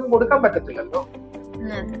 500 പേർക്കും കൊടുക്കാൻ പറ്റത്തില്ലല്ലോ.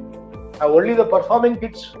 ഓൺലി ദ പെർഫോമിംഗ്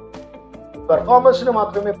കിഡ്സ്, പെർഫോമൻസിന്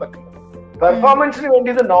മാത്രമേ പറ്റൂ. പെർഫോമൻസിന്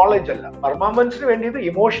വേണ്ടിയത് നോളജ് അല്ല, പെർഫോമൻസിന് വേണ്ടിയത്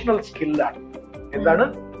ഇമോഷണൽ സ്കില്ലാണ്. എന്താണ്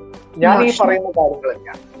ഞാൻ ഈ പറയുന്ന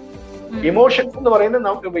കാര്യങ്ങളൊക്കെയാണ്. ഇമോഷൻസ് എന്ന് പറയുന്നത്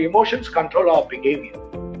നമുക്ക് ഇമോഷൻസ് കൺട്രോൾ ആ ബിഹേവിയർ.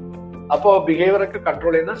 അപ്പോ ബിഹേവിയർ ഒക്കെ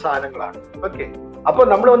കൺട്രോൾ ചെയ്യുന്ന സാധനങ്ങളാണ്. ഓക്കെ, അപ്പൊ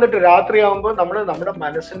നമ്മൾ വന്നിട്ട് രാത്രിയാകുമ്പോൾ നമ്മൾ നമ്മുടെ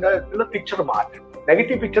മനസ്സിന്റെ പിക്ചർ മാറ്റണം.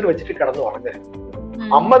 നെഗറ്റീവ് പിക്ചർ വെച്ചിട്ട് കിടന്നു ഉറങ്ങരുത്.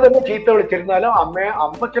 അമ്മ തന്നെ ചീത്ത വിളിച്ചിരുന്നാലും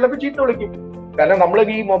അമ്മ ചിലപ്പോൾ ചീത്ത വിളിക്കും. കാരണം നമ്മൾ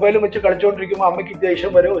ഈ മൊബൈലും വെച്ച് കളിച്ചുകൊണ്ടിരിക്കുമ്പോൾ അമ്മയ്ക്ക്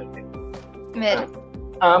ദേഷ്യം വരുമോ ഇല്ല.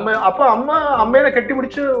 അപ്പൊ അമ്മേനെ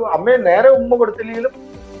കെട്ടിപ്പിടിച്ച് അമ്മയെ നേരെ ഉമ്മ കൊടുത്തില്ലെങ്കിലും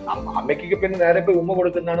അമ്മയ്ക്ക് പിന്നെ നേരെ പോയി ഉമ്മ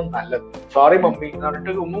കൊടുക്കുന്നതാണ് നല്ലത്. സോറി മമ്മി എന്ന്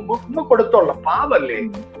പറഞ്ഞിട്ട് ഉമ്മ കൊടുത്തോളാം. പാവല്ലേ,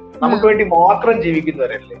 നമുക്ക് വേണ്ടി മാത്രം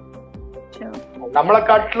ജീവിക്കുന്നവരല്ലേ.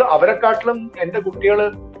 അവരെക്കാട്ടിലും എന്റെ കുട്ടികള്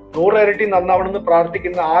 100 ഇരട്ടി നന്നാവണമെന്ന്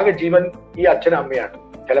പ്രാർത്ഥിക്കുന്ന ആകെ ജീവൻ ഈ അച്ഛനും അമ്മയാണ്.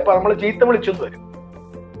 ചിലപ്പോ നമ്മൾ ചീത്ത വിളിച്ചൊന്നും വരും,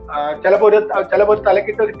 ചിലപ്പോ ഒരു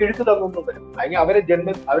തലക്കിട്ട് ഒരു കിഴുക്ക് തന്നൊന്നും വരും. അതിന്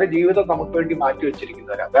അവരെ ജീവിതം നമുക്ക് വേണ്ടി മാറ്റി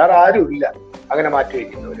വെച്ചിരിക്കുന്നവരാ, വേറെ ആരും ഇല്ല അങ്ങനെ മാറ്റി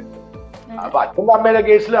വെക്കുന്നവര്. അപ്പൊ അച്ഛന്റെ അമ്മയുടെ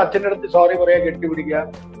കേസിൽ അച്ഛൻ്റെ അടുത്ത് സോറി പറയാ, കെട്ടിപ്പിടിക്കുക,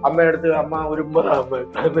 അമ്മയുടെ അടുത്ത് അമ്മ ഒരു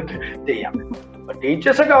ചെയ്യാം.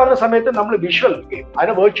 ടീച്ചേഴ്സ് ഒക്കെ ആവുന്ന സമയത്ത് നമ്മൾ വിഷ്വൽ ഗെയിം,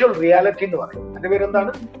 അതിന് വെർച്വൽ റിയാലിറ്റി എന്ന് പറയും. അതിന്റെ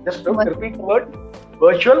പേരെന്താണ്? Just repeat the word,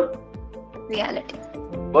 virtual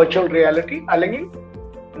reality. അല്ലെങ്കിൽ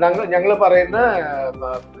ഞങ്ങൾ പറയുന്ന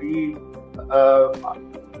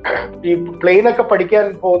ഈ പ്ലെയിനൊക്കെ പഠിക്കാൻ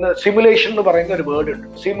പോകുന്ന സിമുലേഷൻ എന്ന് പറയുന്ന ഒരു വേർഡ് ഉണ്ട്.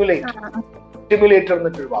 സിമുലേറ്റർ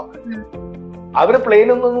എന്നിട്ടൊരു വാക്ക്. അവര്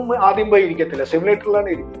പ്ലെയിനൊന്നും ആദ്യം പോയി ഇരിക്കത്തില്ല, സിമുലേറ്ററിലാണ്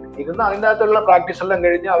ഇരിക്കുന്നത്. ഇരുന്ന് അതിൻ്റെ അകത്തുള്ള പ്രാക്ടീസ് എല്ലാം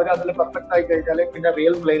കഴിഞ്ഞ് അവർ അതിൽ പെർഫെക്റ്റ് ആയി കഴിഞ്ഞാൽ പിന്നെ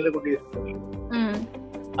റിയൽ പ്ലെയിനിൽ കൊണ്ടിരിക്കും.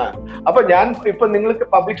 അപ്പൊ ഞാൻ ഇപ്പൊ നിങ്ങൾക്ക്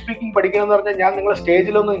പബ്ലിക് സ്പീക്കിംഗ് പഠിക്കണമെന്ന് പറഞ്ഞാൽ ഞാൻ നിങ്ങളെ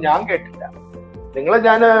സ്റ്റേജിലൊന്നും ഞാൻ കേട്ടില്ല.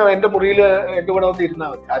 ഞാൻ എന്റെ മുറിയിൽ എന്റെ കൂടെ വന്ന് ഇരുന്നാൽ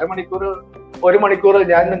മതി. 1 മണിക്കൂർ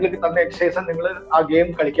ഞാൻ നിങ്ങൾക്ക് തന്ന എക്സസൈസ് നിങ്ങൾ ആ ഗെയിം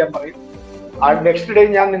കളിക്കാൻ പറയും. ആ നെക്സ്റ്റ് ഡേ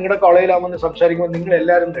ഞാൻ നിങ്ങളുടെ കോളേജിലാവുമെന്ന് സംസാരിക്കുമ്പോൾ നിങ്ങൾ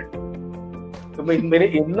എല്ലാവരും കേട്ടു.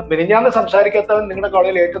 മിനിഞ്ഞാന്ന് സംസാരിക്കാത്തവൻ നിങ്ങളുടെ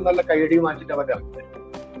കോളേജിൽ ഏറ്റവും നല്ല കൈയടി വാങ്ങിച്ചിട്ട് അവൻ ഇറങ്ങി.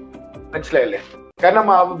 മനസ്സിലായില്ലേ? കാരണം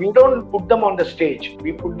we don't put them on the stage,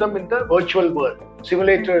 we put them in the virtual world.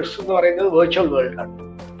 Simulators എന്ന് പറയുന്നത് വെർച്വൽ വേൾഡ് ആണ്.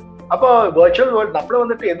 അപ്പൊ വെർച്വൽ വേൾഡ് നമ്മൾ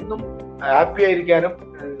വന്നിട്ട് എന്നും ഹാപ്പി ആയിരിക്കാനും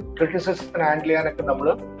ക്രിറ്റിസിസത്തിന് ഹാൻഡിൽ ചെയ്യാനൊക്കെ നമ്മൾ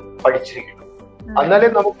പഠിച്ചിരിക്കണം. എന്നാലേ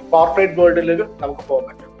നമുക്ക് കോർപ്പറേറ്റ് വേൾഡിൽ നമുക്ക് പോകാൻ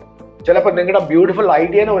പറ്റും. ചിലപ്പോൾ നിങ്ങളുടെ ബ്യൂട്ടിഫുൾ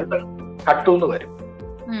ഐഡിയനെ ഒരുത്തൻ കട്ടൂന്ന് വരും.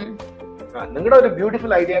 നിങ്ങളുടെ ഒരു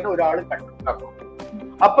ബ്യൂട്ടിഫുൾ ഐഡിയനെ ഒരാൾ കട്ടും.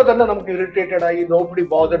 അപ്പൊ തന്നെ നമുക്ക് ഇറിറ്റേറ്റഡ് ആയി, nobody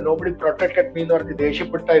bother, nobody protected me എന്ന് പറഞ്ഞ്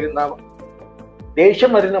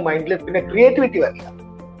ദേഷ്യം വരുന്ന മൈൻഡിൽ പിന്നെ ക്രിയേറ്റിവിറ്റി വരില്ല.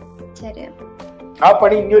 ആ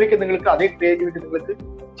പണി ഇനിയൊരിക്കൽ നിങ്ങൾക്ക് അതേ ക്രിയേറ്റിവിറ്റി നിങ്ങൾക്ക്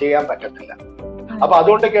ചെയ്യാൻ പറ്റത്തില്ല. അപ്പൊ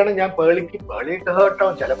അതുകൊണ്ടൊക്കെയാണ് ഞാൻ പേളിക്ക്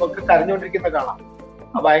ഹേർട്ടാവും. ചിലപ്പോ കരഞ്ഞുകൊണ്ടിരിക്കുന്ന കാണാം,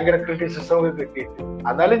 ഭയങ്കര ക്രിറ്റിസിസം ഒക്കെ കിട്ടിയിട്ട്.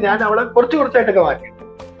 എന്നാലും ഞാൻ അവളെ കുറച്ചായിട്ടൊക്കെ മാറ്റി.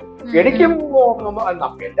 എനിക്കും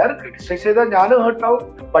എല്ലാവരും ക്രിറ്റിസൈസ് ചെയ്താൽ ഞാനും ഹേർട്ടാവും,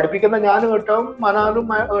 പഠിപ്പിക്കുന്ന ഞാനും ഹേർട്ടാവും, മനാലും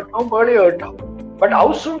ഹേർട്ടാവും, Pearle ഹേർട്ടാവും. But how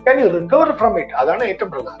soon can you recover from it? അതാണ് ഏറ്റവും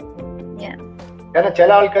പ്രധാനം. കാരണം ചില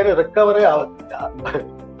ആൾക്കാർ റിക്കവറേ ആവത്തില്ല.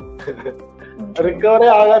 റിക്കവറി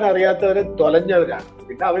ആകാൻ അറിയാത്തവര് തൊലഞ്ഞവരാണ്.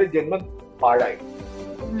 പിന്നെ അവര് പാഴായി.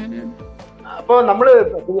 അപ്പൊ നമ്മള്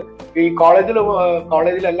ഈ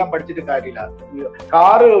കോളേജിലെല്ലാം പഠിച്ചിട്ട് കാര്യമില്ല,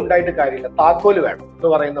 കാറ് ഉണ്ടായിട്ട് കാര്യമില്ല, താക്കോല് വേണം എന്ന്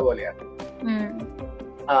പറയുന്ന പോലെയാണ്.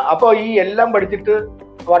 അപ്പൊ ഈ എല്ലാം പഠിച്ചിട്ട്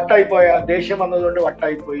വട്ടായിപ്പോയ, ദേഷ്യം വന്നതുകൊണ്ട്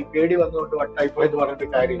വട്ടായിപ്പോയി, പേടി വന്നതുകൊണ്ട് വട്ടായിപ്പോയി എന്ന് പറഞ്ഞിട്ട്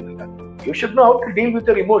കാര്യമൊന്നുമില്ല. You should know how to deal with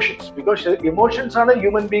your emotions. Because emotions ആണ്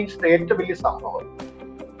ഹ്യൂമൻ ബീങ്സിന്റെ ഏറ്റവും വലിയ സംഭവം.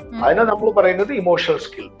 അതിനെ നമ്മൾ പറയുന്നത് emotional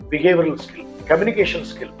skill, behavioural skill, communication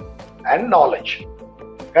skill and knowledge.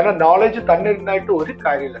 കാരണം നോളജ് തന്നെ ഉണ്ടായിട്ട് ഒരു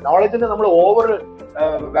കാര്യമില്ല. നോളജിന് നമ്മൾ ഓവർ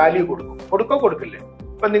വാല്യൂ കൊടുക്കില്ലേ?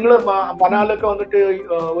 ഇപ്പൊ നിങ്ങൾ മനാലൊക്കെ വന്നിട്ട്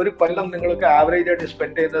ഒരു കൊല്ലം നിങ്ങൾക്ക് ആവറേജ് ആയിട്ട്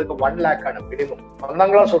സ്പെൻഡ് ചെയ്യുന്നത് 1 lakh ആണ് മിനിമം, 1ാം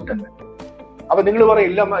ക്ലാസ് തൊട്ട് തന്നെ. അപ്പൊ നിങ്ങൾ പറയും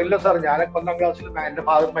ഇല്ല സാർ, ഞാനൊക്കെ 1ാം ക്ലാസ്സിൽ എന്റെ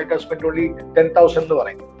ഫാദർ മൈറ്റ് സ്പെൻഡ് ഓൺലി 10,000 എന്ന്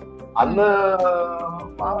പറയും. അന്ന്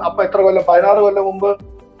അപ്പൊ എത്ര കൊല്ലം 16 കൊല്ലം മുമ്പ്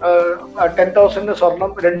 10,000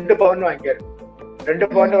 സ്വർണം 2 പവൻ വാങ്ങിക്കായിരുന്നു. 2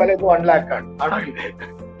 പവന്റെ വില ഇപ്പൊ 1 lakh ആണ്. ആണോ ഇല്ലേ?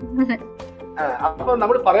 അപ്പൊ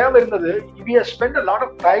നമ്മൾ പറയാൻ വരുന്നത് we have spent a lot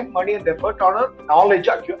of time, money and effort on our knowledge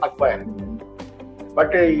acquire.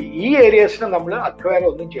 But ഈ ഏരിയസിന് നമ്മൾ അക്വയർ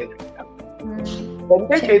ഒന്നും ചെയ്തിട്ടില്ല.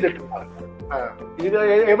 എന്തേ ചെയ്തിട്ടില്ല. ഇത്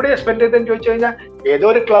എവിടെയാ സ്പെൻഡ് ചെയ്തെന്ന് ചോദിച്ചു കഴിഞ്ഞാൽ ഏതോ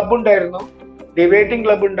ഒരു ക്ലബ് ഉണ്ടായിരുന്നു, ഡിബേറ്റിംഗ്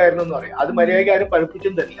ക്ലബ് ഉണ്ടായിരുന്നു എന്ന് പറയും. അത് മര്യാദയ്ക്ക് ആരും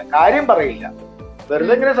പഠിപ്പിച്ചും തരില്ല, കാര്യം പറയില്ല,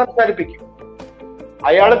 വെറുതെ ഇങ്ങനെ സംസാരിപ്പിക്കും.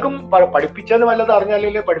 അയാൾക്കും പഠിപ്പിച്ചെന്ന് വല്ലത്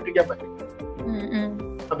അറിഞ്ഞാലേ പഠിപ്പിക്കാൻ പറ്റും.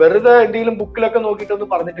 വെറുതെ എന്തെങ്കിലും ബുക്കിലൊക്കെ നോക്കിയിട്ടൊന്നും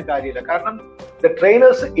പറഞ്ഞിട്ട് കാര്യമില്ല. കാരണം the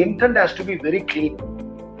trainers intent has to be very clean.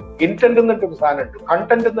 Intent എന്നിട്ടൊരു സാധനം ഉണ്ട്,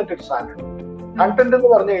 കണ്ടന്റ് എന്നിട്ടൊരു സാധനം ഉണ്ട്. കണ്ടന്റ് എന്ന്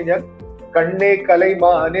പറഞ്ഞു കഴിഞ്ഞാൽ കണ്ണേ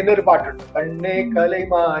കലൈമാനെ എന്നൊരു പാട്ടുണ്ട്. കണ്ണേ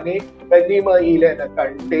കലൈമാനെ കന്നിമയിലെന്നെ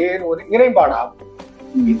കണ്ടേന്ന് പോലെ ഇങ്ങനെയും പാടാം.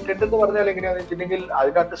 ഇന്റന്റ് എന്ന് പറഞ്ഞാൽ എങ്ങനെയാന്ന് വെച്ചിട്ടുണ്ടെങ്കിൽ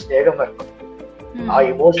അതിനകത്ത് സ്നേഹം വരണം, ആ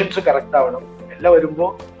ഇമോഷൻസ് കറക്റ്റ് ആവണം. എല്ലാം വരുമ്പോ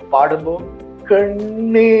പാടുമ്പോ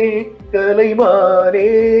കണ്ണേ കലൈമാനെ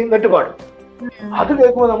എന്നിട്ട് പാടും. അത്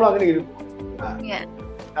കേൾക്കുമ്പോ നമ്മൾ അങ്ങനെ ഇരുന്നു.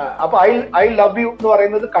 അപ്പൊ ഐ ലവ് യു എന്ന്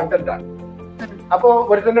പറയുന്നത് കണ്ടന്റ് ആണ്. അപ്പൊ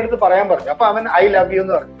ഒരുത്തന്റെ അടുത്ത് പറയാൻ പറഞ്ഞു. അപ്പൊ അവൻ ഐ ലവ് യു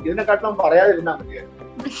എന്ന് പറഞ്ഞു. ഇതിനെക്കാട്ടും പറയാതിരുന്നാ മതിയായിരുന്നു.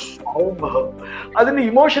 അതിന്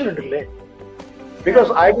ഇമോഷൻ ഉണ്ടല്ലേ. Because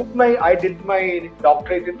I did my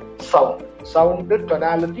doctorate in sound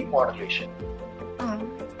tonality modulation.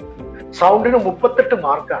 സൗണ്ടിന് 38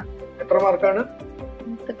 മാർക്കാണ്. എത്ര മാർക്കാണ്?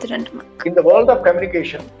 32. In the world of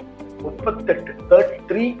communication 38,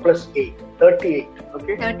 33 + 8, 38.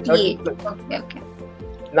 Okay.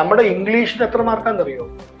 നമ്മുടെ ഇംഗ്ലീഷിന് എത്ര മാർക്കാന്നറിയോ?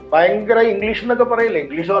 ഭയങ്കര ഇംഗ്ലീഷ് എന്നൊക്കെ പറയില്ലേ,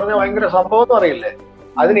 ഇംഗ്ലീഷ് പറഞ്ഞാൽ ഭയങ്കര സംഭവം എന്ന് പറയില്ലേ,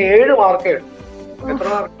 അതിന് 7 മാർക്കേ ഉള്ളൂ. എത്ര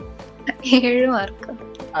മാർക്ക്? 7 മാർക്ക്.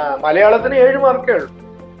 മലയാളത്തിന് 7 മാർക്കേ ഉള്ളൂ.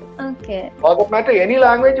 Matter any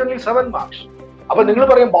language only 7 marks. അപ്പൊ നിങ്ങൾ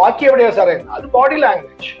പറയും ബാക്കി എവിടെയാ സാറേ? അത് ബോഡി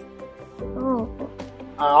ലാംഗ്വേജ്.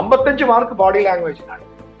 55 മാർക്ക് ബോഡി ലാംഗ്വേജിനാണ്.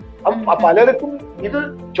 പലർക്കും ഇത്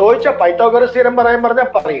ചോദിച്ചാൽ പൈത്തഗോറസ് തിയറം പറഞ്ഞാൽ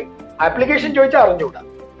പറയും, ആപ്ലിക്കേഷൻ ചോദിച്ചാൽ അറിഞ്ഞുകൂടാ.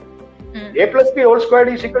 a+b²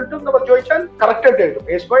 നമ്മൾ ചോദിച്ചാൽ കറക്റ്റ് ആയിട്ട് എഴുതും.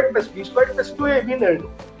 a² + b² + 2ab എന്ന്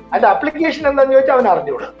എഴുതും. അതിന്റെ ആപ്ലിക്കേഷൻ എന്താന്ന് ചോദിച്ചാൽ അവൻ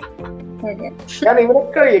അറിഞ്ഞുകൂടാ. കാരണം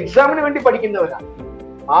ഇവരൊക്കെ എക്സാമിന് വേണ്ടി പഠിക്കുന്നവരാണ്,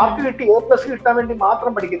 മാർക്ക് കിട്ടി A+ കിട്ടാൻ വേണ്ടി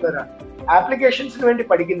മാത്രം പഠിക്കുന്നവരാണ്, ആപ്ലിക്കേഷൻസിന് വേണ്ടി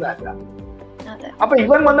പഠിക്കുന്നതല്ല. അപ്പൊ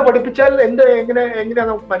ഇവൻ വന്ന് പഠിപ്പിച്ചാൽ എങ്ങനെയാ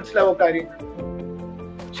നമുക്ക് മനസ്സിലാവും കാര്യങ്ങൾ?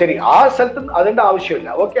 ശരി, ആ സ്ഥലത്ത് അതിന്റെ ആവശ്യമില്ല.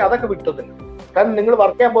 ഓക്കെ, അതൊക്കെ വിട്ടതില്ല. കാരണം നിങ്ങൾ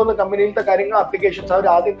വർക്ക് ചെയ്യാൻ പോകുന്ന കമ്പനിയിലത്തെ കാര്യങ്ങൾ, ആപ്ലിക്കേഷൻസ് അവർ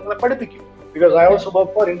ആദ്യം നിങ്ങളെ പഠിപ്പിക്കും. Because I also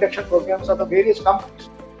work for induction programs of various companies.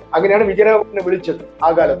 അങ്ങനെയാണ് വിജയനെ വിളിച്ചത്. ആ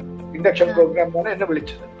കാലത്ത് ഇൻഡക്ഷൻ പ്രോഗ്രാമാണ് എന്നെ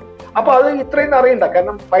വിളിച്ചത്. അപ്പൊ അത് ഇത്രയും അറിയണ്ട.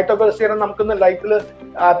 കാരണം പൈത്തഗോറസ് തിയറം നമുക്കൊന്ന് ലൈഫിൽ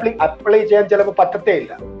അപ്ലൈ ചെയ്യാൻ ചിലപ്പോൾ പറ്റത്തേ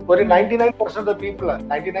ഇല്ല. ഒരു 99% ഓഫ് പീപ്പിൾ,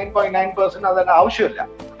 99.9% അതിന്റെ ആവശ്യമില്ല.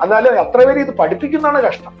 എന്നാലും അത്ര പേര് ഇത് പഠിപ്പിക്കുന്നതാണ്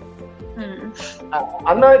കഷ്ടം.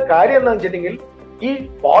 അന്ന് കാര്യം എന്താണെന്ന് വെച്ചിട്ടുണ്ടെങ്കിൽ ഈ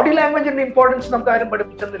ബോഡി ലാംഗ്വേജിന്റെ ഇമ്പോർട്ടൻസ് നമുക്ക് ആരും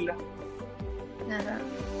പഠിപ്പിച്ചെന്നില്ല.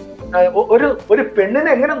 ഒരു പെണ്ണിനെ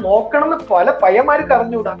എങ്ങനെ നോക്കണം എന്ന് പല പയ്യന്മാർക്ക്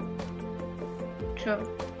അറിഞ്ഞൂടാ.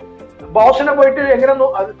 ബോസിനെ പോയിട്ട് എങ്ങനെ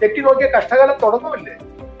തെറ്റി നോക്കിയ കഷ്ടകാലം തുടങ്ങുമല്ലേ.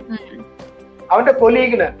 അവന്റെ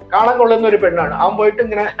കൊലീഗിന് കാണാൻ കൊള്ളുന്ന ഒരു പെണ്ണാണ്, അവൻ പോയിട്ട്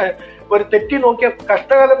ഇങ്ങനെ ഒരു തെറ്റി നോക്കിയ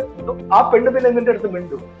കഷ്ടകാലം. ആ പെണ്ണ് പിന്നെ നിന്റെ അടുത്ത്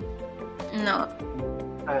മിണ്ടു.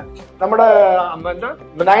 നമ്മുടെ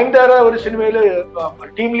നയൻതാര ഒരു സിനിമയില്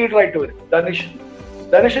ടീം ലീഡർ ആയിട്ട് വരും,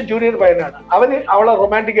 ധനുഷ് ജൂനിയർ പയ്യനാണ്. അവന് അവളെ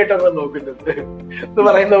റൊമാൻറ്റിക് ആയിട്ടാണ് നോക്കുന്നത് എന്ന്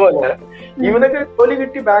പറയുന്ന പോലെ ഇവനൊക്കെ ജോലി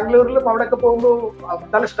കിട്ടി ബാംഗ്ലൂരിലും അവിടെയൊക്കെ പോകുമ്പോ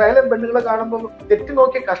നല്ല സ്റ്റൈലും പെണ്ണുകളെ കാണുമ്പോ തെറ്റി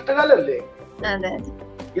നോക്കിയ കഷ്ടകാലല്ലേ.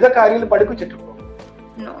 ഇതൊക്കെ ആരെങ്കിലും പഠിപ്പിച്ചിട്ടുണ്ടോ?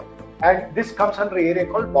 And this comes under area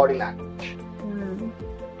called body language.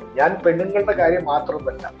 ഞാൻ പെണ്ണുങ്ങളുടെ കാര്യം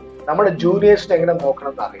മാത്രമല്ല, നമ്മുടെ ജൂനിയേഴ്സിനെ എങ്ങനെ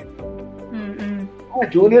നോക്കണം എന്ന് അറിയാം.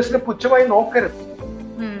 ജൂനിയേഴ്സിനെ പുച്ഛമായി നോക്കരുത്.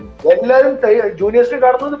 എല്ലാരും ജൂനിയേഴ്സിനെ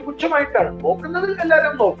കാണുന്നത് പുച്ഛമായിട്ടാണ് നോക്കുന്നത്.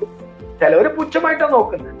 എല്ലാരും നോക്കും, ചിലവര് പുച്ഛമായിട്ടാണ്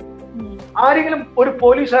നോക്കുന്നത്. ആരെങ്കിലും ഒരു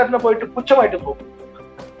പോലീസുകാരനെ പോയിട്ട് പുച്ഛമായിട്ട് നോക്കും?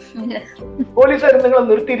 പോലീസുകാരൻ നിങ്ങളെ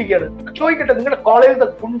നിർത്തിയിരിക്കുകയാണ്, ചോദിക്കട്ടെ, നിങ്ങളുടെ കോളേജിലെ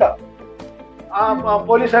കുണ്ട ആ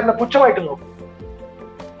പോലീസുകാരനെ പുച്ഛമായിട്ട് നോക്കും?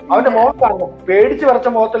 അവന്റെ മുഖം കാണണം, പേടിച്ച് വരച്ച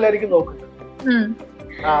മുഖത്തല്ലായിരിക്കും നോക്കുന്നത്.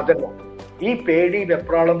 അതല്ല, ഈ പേടി,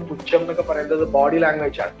 വെപ്രാളം, പുച്ഛം എന്നൊക്കെ പറയുന്നത് ബോഡി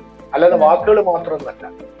ലാംഗ്വേജ് ആണ്, അല്ലാതെ വാക്കുകൾ മാത്രമൊന്നല്ല.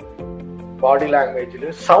 ബോഡി ലാംഗ്വേജില്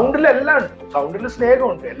സൗണ്ടിൽ എല്ലാം ഉണ്ട്. സൗണ്ടിൽ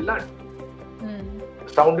സ്നേഹമുണ്ട്, എല്ലാം ഉണ്ട്.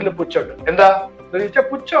 സൗണ്ടിൽ പുച്ഛമുണ്ട്. എന്താ എന്ന് ചോദിച്ചാൽ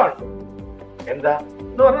പുച്ഛമാണ്. എന്താ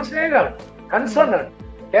എന്ന് പറഞ്ഞാൽ സ്നേഹമാണ്, കൺസേൺ ആണ്,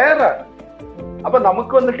 കെയർ ആണ്. അപ്പൊ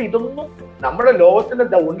നമുക്ക് വന്നിട്ട് ഇതൊന്നും നമ്മുടെ ലോകത്തിന്റെ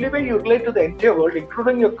the only way you relate to the entire world,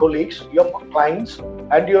 including your colleagues, your clients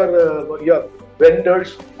and your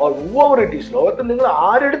vendors or whoever it is, ലോകത്തിൽ നിങ്ങൾ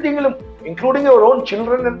ആരെടുത്തെങ്കിലും including your own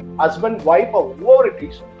children and husband, wife or whoever it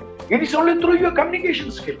is only through your communication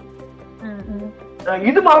skill.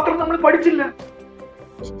 ഇത് മാത്രം നമ്മൾ പഠിച്ചില്ല.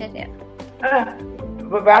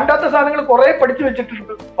 വേണ്ടാത്ത സാധനങ്ങൾ കുറെ പഠിച്ചു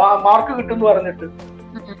വെച്ചിട്ടുണ്ട്, മാർക്ക് കിട്ടും പറഞ്ഞിട്ട്.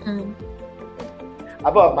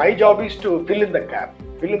 അപ്പൊ my job is to fill in the gap,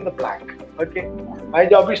 fill in the blank. Okay, my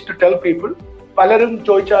job is to tell people. പലരും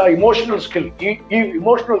ചോദിച്ച ഇമോഷണൽ സ്കിൽ, ഈ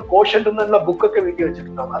ഇമോഷണൽ കോഷ്യന്റ് എന്നുള്ള ബുക്കൊക്കെ വീട്ടിൽ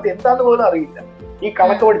വെച്ചിട്ടുണ്ടാവും. അത് എന്താന്ന് പോലും അറിയില്ല. ഈ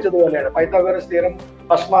കണക്ക് പഠിച്ചതുപോലെയാണ്. പൈത്തഗോറസ് തിയറം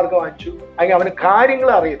ഫസ്റ്റ് മാർക്ക് വാങ്ങിച്ചു, അല്ലെങ്കിൽ അവന് കാര്യങ്ങൾ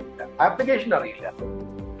അറിയത്തില്ല, ആപ്ലിക്കേഷൻ അറിയില്ല.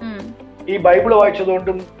 ഈ ബൈബിള്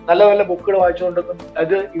വായിച്ചതുകൊണ്ടും നല്ല നല്ല ബുക്കുകൾ വായിച്ചുകൊണ്ടൊന്നും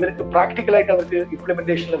അത് ഇവർക്ക് പ്രാക്ടിക്കലായിട്ട് അവർക്ക്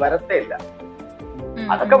ഇംപ്ലിമെന്റേഷനിൽ വരത്തേ ഇല്ല.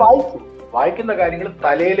 അതൊക്കെ വായിക്കും, വായിക്കുന്ന കാര്യങ്ങൾ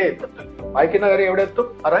തലയിലേ എത്തത്തില്ല. വായിക്കുന്ന കാര്യം എവിടെ എത്തും?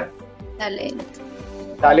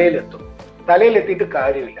 തലയിലെത്തും. തലയിലെത്തിയിട്ട്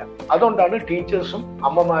കാര്യമില്ല. അതുകൊണ്ടാണ് ടീച്ചേഴ്സും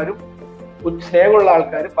അമ്മമാരും സ്നേഹമുള്ള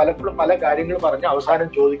ആൾക്കാർ പലപ്പോഴും പല കാര്യങ്ങൾ പറഞ്ഞ് അവസാനം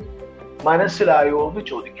ചോദിക്കും, മനസ്സിലായോ എന്ന്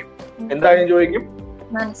ചോദിക്കും. എന്തായാലും ചോദിക്കും,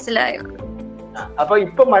 മനസ്സിലായോ. അപ്പൊ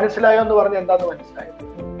ഇപ്പൊ മനസ്സിലായോ എന്ന് പറഞ്ഞ എന്താന്ന് മനസ്സിലായോ?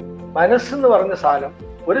 മനസ്സെന്ന് പറഞ്ഞ സാധനം,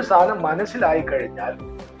 ഒരു സാധനം മനസ്സിലായി കഴിഞ്ഞാൽ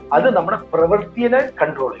അത് നമ്മുടെ പ്രവൃത്തിയെ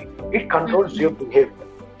കൺട്രോൾ ചെയ്യും. It controls your behaviour.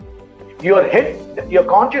 Your head, your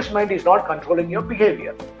conscious mind is not controlling your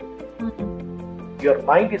behaviour. Your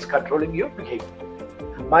mind is controlling your behaviour.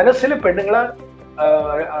 മനസ്സിൽ പെണ്ണുങ്ങളെ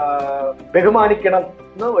ബഹുമാനിക്കണം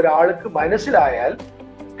എന്ന് ഒരാൾക്ക് മനസ്സിലായാൽ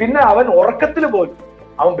പിന്നെ അവൻ ഉറക്കത്തിൽ പോലും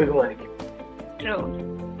അവൻ ബഹുമാനിക്കും.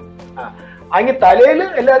 അങ്ങനെ തലയിൽ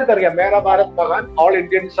എല്ലാവർക്കും അറിയാം, മേരാ ഭാരത് മഹാൻ, all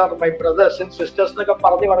Indians are my brothers and sisters എന്നൊക്കെ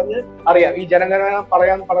പറഞ്ഞ് അറിയാം. ഈ ജനഗണന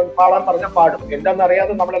പാടാൻ പറഞ്ഞ പാടും. എന്താണെന്ന്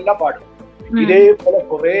അറിയാതെ നമ്മളെല്ലാം പാടും. ഇതേപോലെ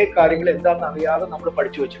കുറെ കാര്യങ്ങൾ എന്താണെന്ന് അറിയാതെ നമ്മൾ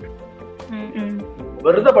പഠിച്ചു വെച്ചിട്ടുണ്ട്,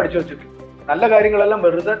 വെറുതെ പഠിച്ചു വെച്ചിട്ടുണ്ട്. നല്ല കാര്യങ്ങളെല്ലാം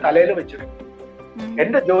വെറുതെ തലയിൽ വെച്ചിട്ടുണ്ട്.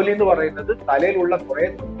 എന്റെ ജോലി എന്ന് പറയുന്നത് തലയിലുള്ള കുറെ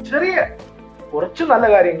കുറച്ച് നല്ല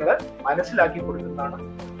കാര്യങ്ങള് മനസ്സിലാക്കി കൊടുക്കുന്നതാണ്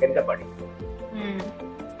എന്റെ പണി.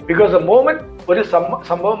 ബിക്കോസ് ദ മോമെന്റ് ഒരു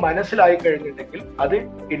സംഭവം മനസ്സിലായി കഴിഞ്ഞിട്ടുണ്ടെങ്കിൽ അത്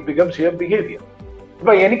ഇറ്റ് ബിക്കംസ് യുവർ ബിഹേവിയർ.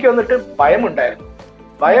 ഇപ്പൊ എനിക്ക് വന്നിട്ട് ഭയം ഉണ്ടായിരുന്നു.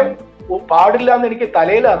 ഭയം പാടില്ല എന്ന് എനിക്ക്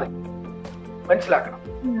തലയിലാണ് മനസ്സിലാക്കണം.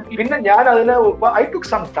 പിന്നെ ഞാൻ അതിനെ I took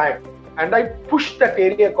some time and I push that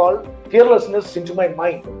area call fearlessness into my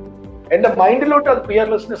mind. എന്റെ മൈൻഡിലോട്ട് അത്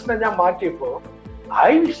ഫിയർലെസ്നെസ്സിനെ ഞാൻ മാറ്റിയപ്പോ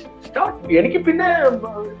എനിക്ക് പിന്നെ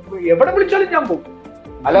എവിടെ വിളിച്ചാലും ഞാൻ പോകും.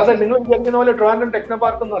 അല്ലാതെ നിങ്ങൾ വിചാരിക്കുന്ന പോലെ ട്രിവാൻഡ്രം ടെക്നോ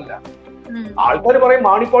പാർക്കൊന്നും അല്ല. ആൾക്കാർ പറയും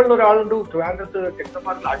മാണിപ്പോൾ ഒരാളുണ്ട് ട്രിവാൻഡ്രത്ത് ടെക്നോ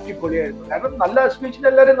പാർക്കിൽ അടിപൊളിയായിരുന്നു. കാരണം നല്ല സ്പീച്ചിന്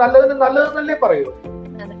എല്ലാവരും നല്ലതെന്നല്ലേ പറയൂ.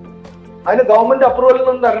 അതിന് ഗവൺമെന്റ്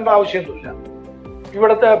അപ്രൂവലൊന്നും തരേണ്ട ആവശ്യമൊന്നുമില്ല.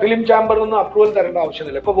 ഇവിടുത്തെ ഫിലിം ചാമ്പറിനൊന്നും അപ്രൂവൽ തരേണ്ട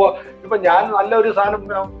ആവശ്യമൊന്നുമില്ല. ഇപ്പൊ ഞാൻ നല്ലൊരു സാധനം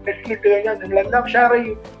നെറ്റിലിട്ട് കഴിഞ്ഞാൽ നിങ്ങളെല്ലാം ഷെയർ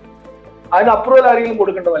ചെയ്യും. അതിന് അപ്രൂവൽ ആരെങ്കിലും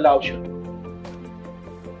കൊടുക്കേണ്ട വല്ല ആവശ്യമുണ്ട്?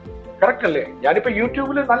 കറക്റ്റ് അല്ലേ? ഞാനിപ്പോ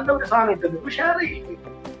യൂട്യൂബിൽ നല്ലൊരു സാധനം ഇട്ടു, ഷെയർ ചെയ്യും.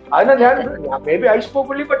 അതിനെ ഞാൻ may be I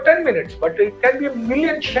spoke only for 10 minutes, but it can be a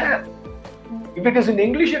million share. If it is in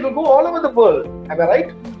English, it will go all over the world. Am I right?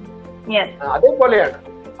 Yes. അതേപോലെയാണ്.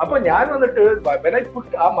 അപ്പൊ ഞാൻ വന്നിട്ട്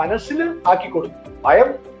ആ മനസ്സിൽ ആക്കി കൊടുത്തു. ഭയം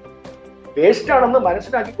വേസ്റ്റ് ആണെന്ന്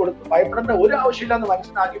മനസ്സിലാക്കി കൊടുത്തു. ഭയപ്പെടേണ്ട ഒരു ആവശ്യമില്ലാന്ന്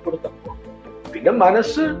മനസ്സിലാക്കി കൊടുത്തപ്പോ പിന്നെ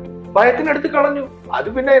മനസ്സ് ഭയത്തിനടുത്ത് കളഞ്ഞു. അത്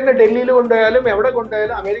പിന്നെ എന്നെ ഡൽഹിയിൽ കൊണ്ടുപോയാലും എവിടെ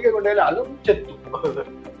കൊണ്ടുപോയാലും അമേരിക്ക കൊണ്ടുപോയാലും അതും ചെത്തു.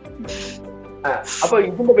 അപ്പൊ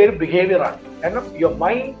ഇതിന്റെ പേര് ബിഹേവിയർ ആണ്. കാരണം your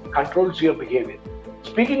mind controls your behaviour.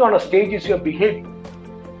 Speaking on A stage is your behaviour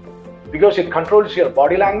because it controls your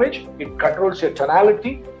body language, it controls your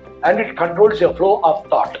tonality, and it controls your flow of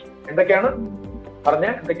thought. എന്തൊക്കെയാണ് പറഞ്ഞ?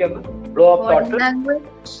 എന്തൊക്കെയാണ് flow of thought?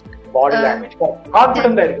 Body language.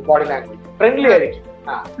 Confident ആയിരിക്കും body language, friendly ആയിരിക്കും.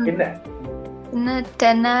 പിന്നെ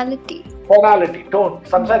tonality, tone,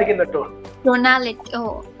 സംസാരിക്കുന്ന tone,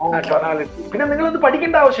 tonality. പിന്നെ നിങ്ങളത്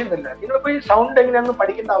പഠിക്കേണ്ട ആവശ്യമില്ല. നിങ്ങളിപ്പോ ഈ സൗണ്ട് എങ്ങനെയാണെന്ന്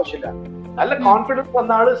പഠിക്കേണ്ട ആവശ്യമില്ല. നല്ല കോൺഫിഡൻസ്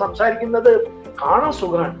വന്ന ആള് സംസാരിക്കുന്നത് കാണാൻ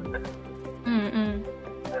സുഖമാണ്.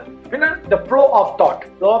 പിന്നെ the flow of thought.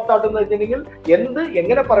 Flow of thought എന്ന് വെച്ചിട്ടുണ്ടെങ്കിൽ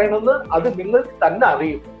എങ്ങനെ പറയണമെന്ന് അത് നിങ്ങൾക്ക് തന്നെ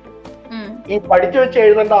അറിയും. ഈ പഠിച്ചു വെച്ച്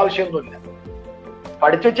എഴുതേണ്ട ആവശ്യമൊന്നുമില്ല.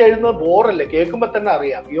 പഠിച്ചു വെച്ച് എഴുതുന്നത് ബോറല്ലേ, കേൾക്കുമ്പോ തന്നെ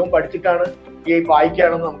അറിയാം ഇവൻ പഠിച്ചിട്ടാണ് ഈ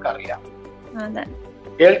വായിക്കുകയാണെന്ന് നമുക്കറിയാം.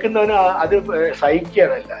 കേൾക്കുന്നവന് അത്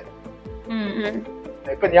സഹിക്കുകയാണ് എല്ലാവരും.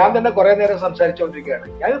 ഇപ്പൊ ഞാൻ തന്നെ കുറെ നേരം സംസാരിച്ചുകൊണ്ടിരിക്കുകയാണ്,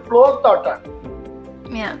 ഞാൻ ഫ്ലോ ഓഫ് തോട്ടാണ്.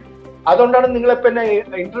 അതുകൊണ്ടാണ് നിങ്ങളിപ്പോ എന്നെ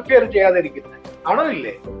ഇന്റർഫിയർ ചെയ്യാതിരിക്കുന്നത്, ആണോ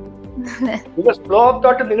ഇല്ലേ? ബിക്കോസ് ഫ്ലോ ഓഫ്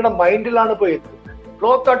തോട്ട് നിങ്ങളുടെ മൈൻഡിലാണ് പോയി എത്തുന്നത്. ഫ്ലോ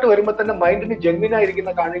ഓഫ് തോട്ട് വരുമ്പോ തന്നെ മൈൻഡിന് ജെന്വിൻ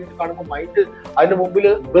ആയിരിക്കുന്ന കാണുമ്പോൾ മൈൻഡ് അതിന് മുമ്പിൽ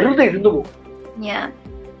വെറുതെ ഇരുന്നു പോകും.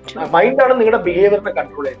 മൈൻഡാണ് നിങ്ങളുടെ ബിഹേവിയറിനെ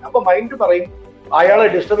കൺട്രോൾ ചെയ്യുന്നത്. അപ്പൊ മൈൻഡ് പറയും അയാളെ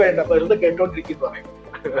ഡിസ്റ്റർബ് ചെയ്യണ്ട, വെറുതെ കേട്ടോണ്ടിരിക്കുന്നു പറയും.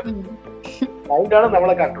 മൈൻഡാണ്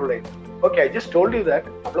നമ്മളെ കൺട്രോൾ ചെയ്യുന്നത്. Okay, I just told you that.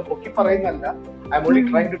 നമ്മളെ പൊക്കി പറയുന്നല്ല, I am only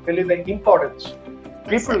trying to tell you the importance.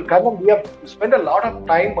 People, കാരണം we have spent a lot of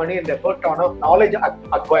time, money and effort on knowledge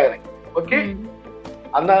acquiring. Okay?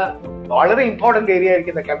 അന്ന് വളരെ important area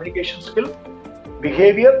ആയിരിക്കുന്ന communication skill,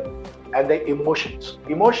 behaviour and the emotions.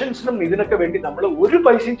 ഇമോഷൻസിനും ഇതിനൊക്കെ വേണ്ടി നമ്മൾ ഒരു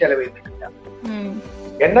പൈസയും ചെലവ് ചെയ്തിട്ടില്ല.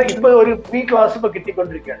 എന്നാൽ ഇപ്പൊ ഒരു ഫ്രീ ക്ലാസ് ഇപ്പൊ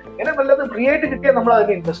കിട്ടിക്കൊണ്ടിരിക്കുകയാണ്. ഇങ്ങനെ വല്ലതും ഫ്രീ ആയിട്ട് കിട്ടിയാൽ നമ്മൾ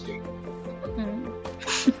അതിനെ ഇൻവെസ്റ്റ് ചെയ്യും.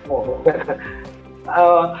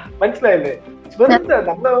 മനസ്സിലായില്ലേ? വെറുതെ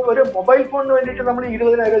നമ്മള് ഒരു മൊബൈൽ ഫോണിന് വേണ്ടിയിട്ട് നമ്മൾ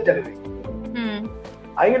 20,000 ചെലവ്.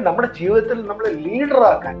 അതിന് നമ്മുടെ ജീവിതത്തിൽ നമ്മളെ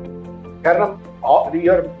ലീഡറാക്കാൻ, കാരണം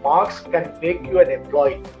your marks can make you N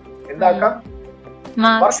employee. എന്താക്കാം?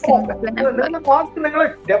 നിങ്ങളുടെ മാർക്ക് നിങ്ങളെ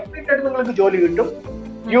ഡെഫിനറ്റ് ആയിട്ട് നിങ്ങൾക്ക് ജോലി കിട്ടും.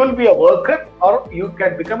 You will be A worker or you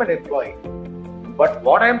can become an employee. But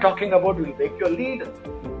what I am talking about will make you A leader.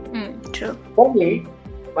 For me,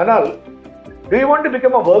 Manal, do you want to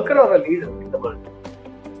become a worker or a leader in the world?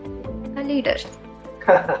 A leader.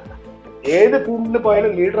 ഏത് ഫീൽഡിൽ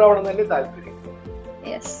പോയാലും leader ആവണം തന്നെ താല്പര്യം.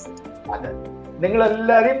 അതെ,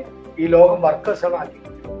 നിങ്ങളെല്ലാരും ഈ ലോകം വർക്കേഴ്സ് ആണ് ആക്കി.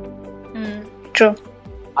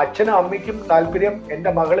 അച്ഛനും അമ്മയ്ക്കും താല്പര്യം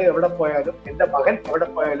എന്റെ മകള് എവിടെ പോയാലും എന്റെ മകൻ എവിടെ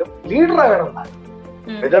പോയാലും ലീഡർ ആകണം എന്നാണ്.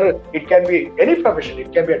 Whether it can be any profession, it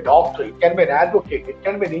can be a doctor, it can be an advocate, it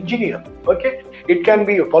can be an engineer, okay? It can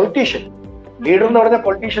be a politician. Leader എന്ന് പറഞ്ഞ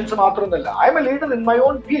പൊളിറ്റീഷ്യൻസ് മാത്രമൊന്നുമല്ല. I am a leader in my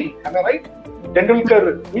own field. Am I right? Tendulkar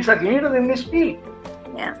is a leader in his field.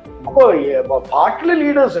 അപ്പോ പാട്ടിലെ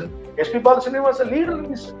leaders ഉണ്ട്. SP Balasubramanian was a leader in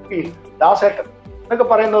his field. ദാസേട്ടൻ എന്നൊക്കെ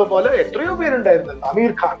പറയുന്നത് പോലെ എത്രയോ പേരുണ്ടായിരുന്നു.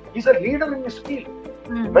 അമീർ Khan is a leader in his field.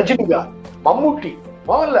 Rajinikanth, Mammootty,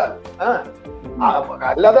 Mohanlal.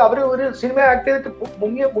 അല്ലാതെ അവര് ഒരു സിനിമ ആക്ട് ചെയ്തിട്ട്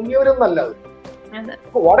മുങ്ങിയവരൊന്നല്ല.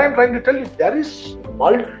 What I am trying to tell you, there is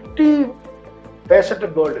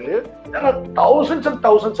multi-faceted world. There are thousands and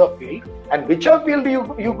thousands of fields, and whichever field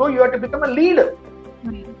you go, you have to become a leader.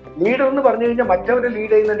 Leader എന്ന് പറഞ്ഞു കഴിഞ്ഞാൽ മറ്റവരെ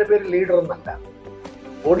lead ചെയ്യുന്നതിന്റെ പേര് leader എന്നല്ല.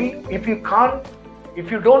 Only if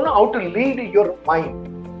you don't know how to lead your mind,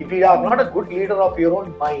 if you are not a good leader of your own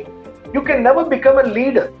mind, you can never become a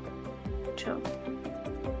leader.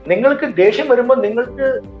 നിങ്ങൾക്ക് ദേഷ്യം വരുമ്പോൾ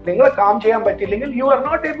നിങ്ങളെ കാം ചെയ്യാൻ പറ്റില്ലെങ്കിൽ you are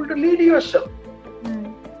not able to lead yourself.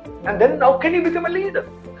 And then how can you become a leader?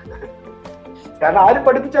 കാരണം ആരും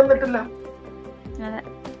പഠിപ്പിച്ചു തന്നിട്ടില്ല.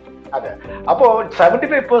 അതെ, അപ്പോ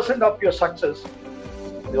 75% of your success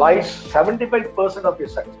lies 75% of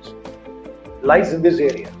your success lies in this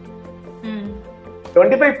area.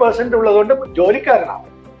 25% ഉള്ളതുകൊണ്ട്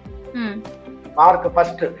ജോലിക്കാരനാവും. മാർക്ക്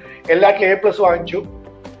ഫസ്റ്റ് എല്ലാറ്റിലും A+ വാങ്ങിച്ചു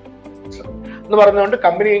എന്ന് പറഞ്ഞുകൊണ്ട്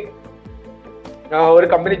ഒരു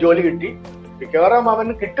കമ്പനി ജോലി കിട്ടി. മിക്കവാറും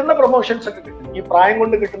അവന് കിട്ടുന്ന പ്രൊമോഷൻസ് ഒക്കെ കിട്ടും. ഈ പ്രായം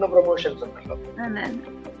കൊണ്ട് കിട്ടുന്ന പ്രൊമോഷൻസ് ഉണ്ടല്ലോ,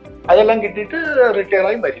 അതെല്ലാം കിട്ടിയിട്ട് റിട്ടയർ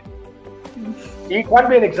ആയി വരും. ഈ can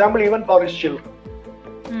be an example even for his children.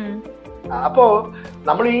 അപ്പോ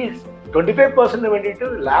നമ്മൾ ഈ 25% വേണ്ടിയിട്ട്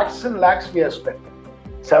lakhs and lakhs we have spend.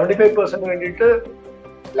 75% വേണ്ടിയിട്ട്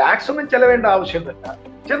ലാക്സ് ഒന്നും ചെലവേണ്ട ആവശ്യമൊന്നുമില്ല.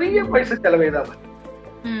 ചെറിയ പൈസ ചെലവ് ചെയ്താൽ മതി.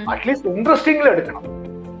 അറ്റ്ലീസ്റ്റ് ഇൻട്രസ്റ്റിംഗിൽ എടുക്കണം.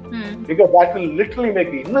 Because that will literally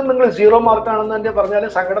make you. ഇന്ന് നിങ്ങൾ 0 മാർക്ക് ആണെന്ന് തന്നെ പറഞ്ഞാൽ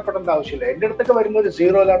സങ്കടപ്പെടേണ്ട ആവശ്യമില്ല. എന്റെ അടുത്തൊക്കെ വരുന്നത്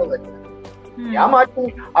 0ലാണ് വരുന്നത്. ഞാൻ മാറ്റി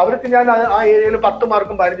അവർക്ക് ഞാൻ ആ ഏരിയയിൽ 10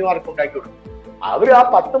 മാർക്കും 15 മാർക്കും ഉണ്ടാക്കി കൊടുക്കും. അവര് ആ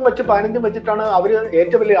 10 വെച്ച് 15 വെച്ചിട്ടാണ് അവര്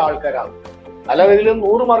ഏറ്റവും വലിയ ആൾക്കാരാകുന്നത്. അല്ലാതെ ഇതിൽ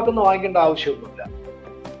 100 മാർക്കൊന്നും വാങ്ങിക്കേണ്ട ആവശ്യമൊന്നുമില്ല.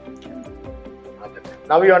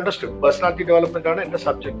 Now you understood. Personality development ആണ് എന്റെ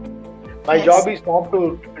subject. My job is not to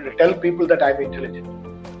tell people that I am intelligent.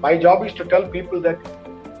 My job is to tell people that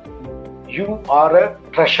you are a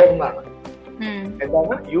treasure എന്നാണ്.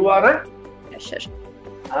 എന്താണ് you are a treasure?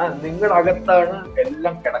 നിങ്ങളുടെ അകത്താണ്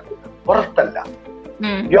എല്ലാം കിടക്കുന്നത്, പുറത്തല്ല.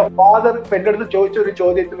 Your father എന്റെ അടുത്ത് ചോദിച്ച ഒരു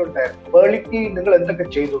ചോദ്യത്തിലുണ്ടായിരുന്നു, പേളിക്ക് നിങ്ങൾ എന്തൊക്കെ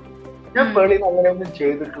ചെയ്തു? ഞാൻ പേളിന്ന് അങ്ങനെയൊന്നും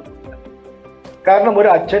ചെയ്തിട്ടൊന്നുമില്ല. കാരണം ഒരു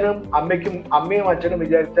അച്ഛനും അമ്മയും അച്ഛനും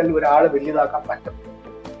വിചാരിച്ചാൽ ഒരാളെ വലുതാക്കാൻ പറ്റും.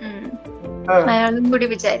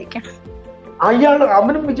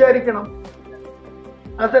 അവനും വിചാരിക്കണം.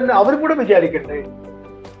 അതന്നെ അവരും കൂടെ വിചാരിക്കട്ടെ.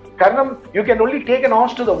 കാരണം you can only take an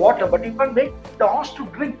horse to the water, but you can make the horse to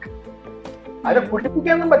drink. അതിനെ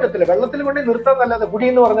കുടിപ്പിക്കാനൊന്നും പറ്റത്തില്ല. വെള്ളത്തിൽ കൊണ്ടേ നിർത്താന്നല്ലാതെ കുടി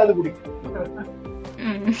എന്ന് പറഞ്ഞാൽ അത് കുടിക്കും.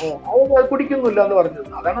 അത് കുടിക്കുന്നില്ല എന്ന് പറഞ്ഞത്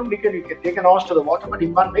അതാണ്. You can take an horse to the water, but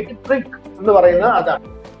you can make it drink എന്ന് പറയുന്നത് അതാണ്.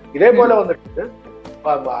 ഇതേപോലെ വന്നിട്ട്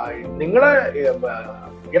നിങ്ങളെ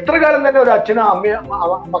എത്ര കാലം തന്നെ ഒരു അച്ഛനും അമ്മയും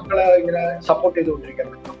മക്കളെ ഇങ്ങനെ സപ്പോർട്ട് ചെയ്തുകൊണ്ടിരിക്കാൻ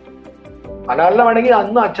പറ്റും. മലയാളം വേണമെങ്കിൽ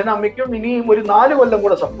അന്ന് അച്ഛനും അമ്മയ്ക്കും ഇനിയും ഒരു 4 കൊല്ലം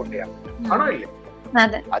കൂടെ സപ്പോർട്ട് ചെയ്യാൻ പറ്റും. ആണോ ഇല്ലേ?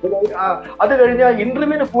 അത് കഴിഞ്ഞാൽ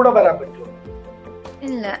ഇന്റർവ്യൂവിന് കൂടെ വരാൻ പറ്റുമോ?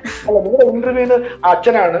 അല്ല, നിങ്ങളുടെ ഇന്റർവ്യൂവിന്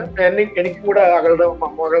അച്ഛനാണ് എനിക്ക് കൂടെ മകളുടെ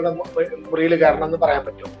മുറിയിൽ കയറണം എന്ന് പറയാൻ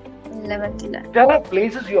പറ്റുമോ? There are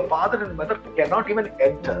places your father and mother cannot even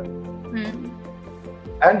enter.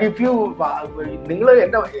 And if you നിങ്ങൾ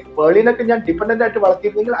എന്റെ പേളിനൊക്കെ ഞാൻ ഡിപ്പെൻഡന്റ് ആയിട്ട്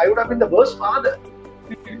വളർത്തിയിരുന്നെങ്കിൽ I would have been the worst father.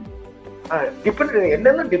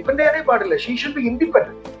 എന്നെ ഡിപ്പെൻഡ് ചെയ്യാനേ പാടില്ല. She should be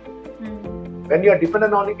independent. When you are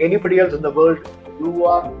dependent on anybody else in the world, you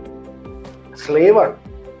are slave.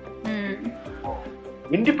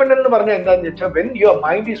 Independent എന്ന് പറഞ്ഞാൽ എന്താന്ന് വെച്ചാൽ when your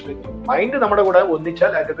mind is with you. Mind നമ്മുടെ കൂടെ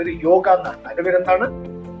ഒന്നിച്ചാൽ അതിന്റെ പേര് യോഗ എന്നാണ്. അതിന്റെ പേര് എന്താണ്?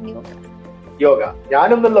 യോഗ.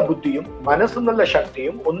 ഞാനെന്നുള്ള ബുദ്ധിയും മനസ്സെന്നുള്ള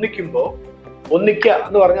ശക്തിയും ഒന്നിക്കുമ്പോ, ഒന്നിക്കുക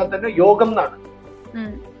എന്ന് പറഞ്ഞാൽ തന്നെ യോഗം എന്നാണ്.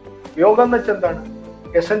 യോഗം എന്ന് വെച്ചാൽ എന്താണ്?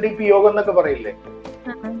 SNDP യോഗം എന്നൊക്കെ പറയില്ലേ?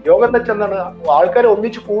 യോഗം എന്ന് വെച്ചാൽ എന്താണ്? ആൾക്കാർ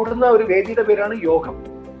ഒന്നിച്ചു കൂടുന്ന ഒരു വേദിയുടെ പേരാണ് യോഗം.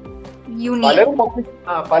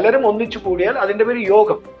 പലരും ഒന്നിച്ചു കൂടിയാൽ അതിന്റെ പേര്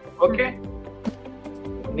യോഗം. ഓക്കെ,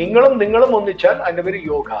 നിങ്ങളും ഒന്നിച്ചാൽ അതിന്റെ പേര്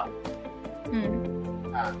യോഗ.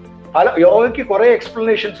 യോഗയ്ക്ക് കുറെ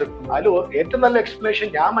എക്സ്പ്ലനേഷൻസ് ഉണ്ട്. അതിൽ ഏറ്റവും നല്ല എക്സ്പ്ലനേഷൻ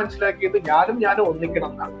ഞാൻ മനസ്സിലാക്കിയത് ഞാനും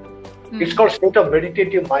ഒന്നിക്കണം എന്നാണ്. It's called state of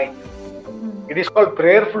meditative mind. It is called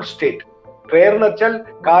prayerful state. Prayer എന്ന് വെച്ചാൽ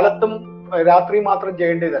കാലത്തും രാത്രി മാത്രം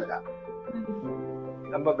ചെയ്യേണ്ടതല്ല.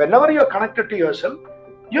 whenever you are connected to yourself,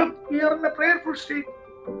 you are in a prayerful state.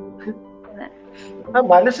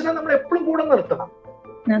 മനസ്സിനെ നമ്മൾ എപ്പോഴും കൂടെ നിർത്തണം.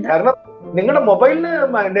 കാരണം നിങ്ങളുടെ മൊബൈലിന്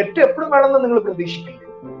നെറ്റ് എപ്പോഴും വേണമെന്ന് നിങ്ങൾ പ്രതീക്ഷിക്കില്ലേ?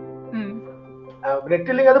 നെറ്റ്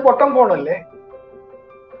ഇല്ലെങ്കിൽ അത് പൊട്ടം പോണല്ലേ?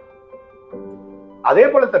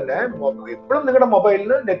 അതേപോലെ തന്നെ എപ്പോഴും നിങ്ങളുടെ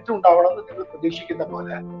മൊബൈലിന് നെറ്റ് ഉണ്ടാവണം എന്ന് നിങ്ങൾ പ്രതീക്ഷിക്കുന്ന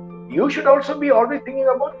പോലെ you should also be always thinking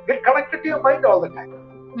about get connected to your mind all the time.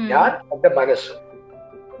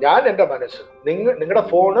 ഞാൻ എന്റെ മനസ്സ് നിങ്ങളുടെ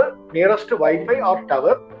phone nearest wifi or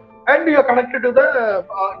tower and you are connected to the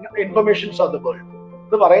informations of the world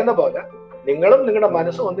എന്ന് പറയുന്ന പോലെ നിങ്ങളും നിങ്ങളുടെ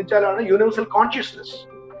മനസ്സും ഒന്നിച്ചാലാണ് യൂണിവേഴ്സൽ കോൺഷ്യസ്നെസ്.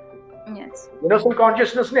 യൂണിവേഴ്സൽ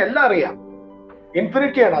കോൺഷ്യസ്നെസ്സിന് എല്ലാം അറിയാം,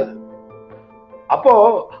 ഇൻഫിനിറ്റി ആണ് അത്. അപ്പോ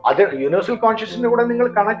അത് യൂണിവേഴ്സൽ കോൺഷ്യസ്നെസ്സിന്റെ കൂടെ നിങ്ങൾ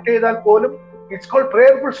കണക്ട് ചെയ്താൽ പോലും ഇറ്റ്സ് കോൾഡ്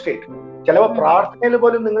പ്രേയർഫുൾ സ്റ്റേറ്റ്. ചിലപ്പോൾ പ്രാർത്ഥനയിൽ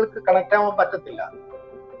പോലും നിങ്ങൾക്ക് കണക്ട് ആവാൻ പറ്റത്തില്ല.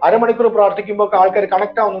 അരമണിക്കൂർ പ്രാർത്ഥിക്കുമ്പോൾ ആൾക്കാർ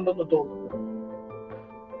കണക്ട് ആവുന്നുണ്ടെന്ന് തോന്നുന്നു.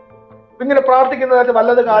 ഇങ്ങനെ പ്രാർത്ഥിക്കുന്നതായിട്ട്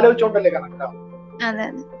വല്ലത് ആലോചിച്ചോണ്ടല്ലേ കണക്ട് ആവും?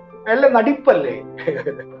 എല്ലാം നടിപ്പല്ലേ?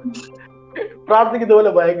 പ്രാർത്ഥിക്കുന്ന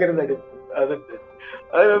പോലെ ഭയങ്കര നടിപ്പ്.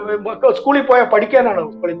 അതൊക്കെ സ്കൂളിൽ പോയാൽ പഠിക്കാനാണ്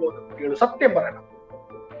സ്കൂളിൽ പോകുന്ന കുട്ടികൾ. സത്യം പറയണം,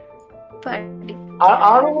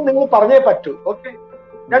 ആണെന്ന് നിങ്ങൾ പറഞ്ഞേ പറ്റൂ. ഓക്കെ,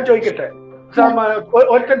 ഞാൻ ചോദിക്കട്ടെ,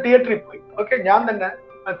 ഒരിക്കൽ തിയേറ്ററിൽ പോയി. ഓക്കെ, ഞാൻ തന്നെ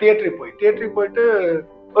തിയേറ്ററിൽ പോയിട്ട്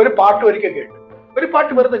ഒരു പാട്ട് ഒരിക്കൽ കേട്ടു. ഒരു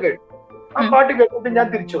പാട്ട് വെറുതെ കേട്ടു. ആ പാട്ട് കേട്ടിട്ട് ഞാൻ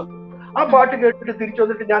തിരിച്ചു വന്നു. ആ പാട്ട് കേട്ടിട്ട് തിരിച്ചു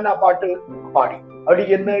വന്നിട്ട് ഞാൻ ആ പാട്ട് പാടി.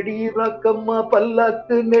 അടിയെന്നടി റക്കമ്മ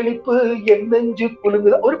പല്ലക്ക് നെളിപ്പ് എന്നെഞ്ചു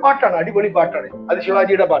കുലുങ്ങുക. ഒരു പാട്ടാണ്, അടിപൊളി പാട്ടാണ്. അത്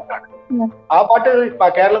ശിവാജിയുടെ പാട്ടാണ്. ആ പാട്ട്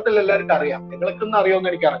കേരളത്തിൽ എല്ലാവർക്കും അറിയാം. നിങ്ങൾക്കൊന്നും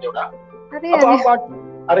അറിയുമെന്ന് എനിക്ക് അറിഞ്ഞൂടാ. അപ്പൊ ആ പാട്ട്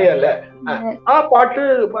അറിയാല്ലേ? ആ പാട്ട്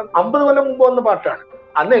 50 കൊല്ലം മുമ്പ് വന്ന പാട്ടാണ്.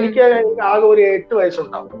 അന്ന് എനിക്ക് ആകെ ഒരു 8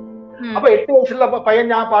 വയസ്സുണ്ടാവും. അപ്പൊ 8 വയസ്സുള്ള പയ്യൻ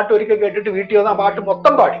ഞാൻ പാട്ട് ഒരിക്കൽ കേട്ടിട്ട് വീട്ടിൽ വന്ന് ആ പാട്ട്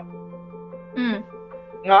മൊത്തം പാടി.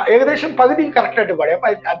 ഏകദേശം പകുതി കറക്റ്റായിട്ട് പാടി. അപ്പൊ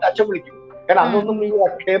അച്ഛൻ വിളിക്കും. കാരണം അന്നൊന്നും ഈ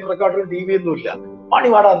ടേപ്പ് റെക്കോർഡറും TV ഒന്നും ഇല്ല. പാടി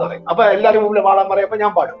പാടാന്ന് പറയും. അപ്പൊ എല്ലാവരും മുമ്പിൽ പാടാൻ പറയും. അപ്പൊ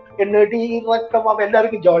ഞാൻ പാടും. എന്നിട്ട് ഈ റക്കം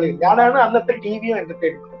എല്ലാവർക്കും ജോളി. ഞാനാണ് അന്നത്തെ ടിവിയും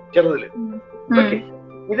എന്റർടൈൻമെന്റ് ചെറുതില്.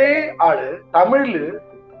 ഇതേ ആള് തമിഴില്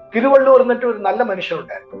തിരുവള്ളൂർ എന്നിട്ട് ഒരു നല്ല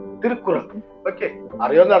മനുഷ്യനുണ്ടായിരുന്നു, തിരുക്കുറൾ. ഓക്കെ,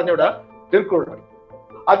 അറിയോന്ന് അറിഞ്ഞൂടാ? തിരുക്കുറൾ.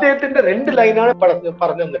 അദ്ദേഹത്തിന്റെ 2 ലൈനാണ്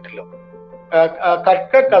പറഞ്ഞു തന്നിട്ടില്ലോ.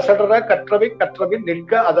 കക്ക കസടറ കട്രവി കട്രവി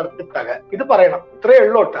നിൽക്ക അതിർത്തി തക. ഇത് പറയണം, ഇത്രേ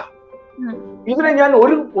ഉള്ളോട്ടാ. ഇതിനെ ഞാൻ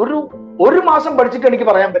ഒരു മാസം പഠിച്ചിട്ട് എനിക്ക്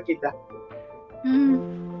പറയാൻ പറ്റിയില്ല.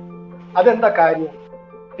 അതെന്താ കാര്യം?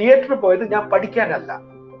 തിയേറ്ററിൽ പോയത് ഞാൻ പഠിക്കാനല്ല.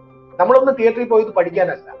 നമ്മളൊന്ന് തിയേറ്ററിൽ പോയത്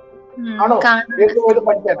പഠിക്കാനല്ല, ആണോ? തിയേറ്ററിൽ പോയത്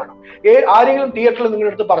പഠിക്കാനാണോ? ആരെങ്കിലും തിയേറ്ററിൽ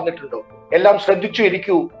നിങ്ങളുടെ അടുത്ത് പറഞ്ഞിട്ടുണ്ടോ എല്ലാം ശ്രദ്ധിച്ചു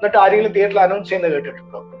ഇരിക്കൂ എന്നിട്ട് ആരെങ്കിലും തിയേറ്ററിൽ അനൗൺസ് ചെയ്യുന്നത്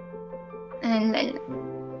കേട്ടിട്ടുണ്ടോ?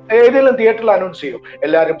 ഏതെങ്കിലും തിയേറ്ററിൽ അനൗൺസ് ചെയ്യും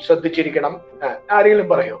എല്ലാരും ശ്രദ്ധിച്ചിരിക്കണം, ആരെങ്കിലും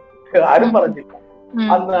പറയോ? ആരും പറഞ്ഞില്ല.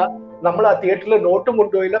 അന്ന് നമ്മൾ ആ തിയേറ്ററിൽ നോട്ടും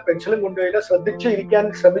കൊണ്ടുപോയില്ല, പെൻസിലും കൊണ്ടുപോയില്ല, ശ്രദ്ധിച്ചിരിക്കാൻ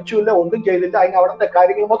ശ്രമിച്ചില്ല, ഒന്നും ചെയ്തില്ല. അതിന് അവിടുത്തെ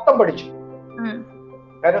കാര്യങ്ങൾ മൊത്തം പഠിച്ചു.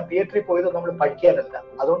 കാരണം തിയേറ്ററിൽ പോയത് നമ്മൾ പഠിക്കാനല്ല.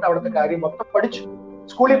 അതുകൊണ്ട് അവിടുത്തെ കാര്യം മൊത്തം പഠിച്ചു.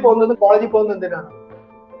 സ്കൂളിൽ പോകുന്നതും കോളേജിൽ പോകുന്നത് എന്തിനാണ്?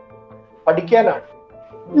 പഠിക്കാനാണ്.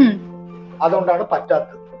 അതുകൊണ്ടാണ്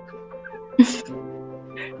പറ്റാത്തത്.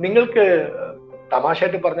 നിങ്ങൾക്ക്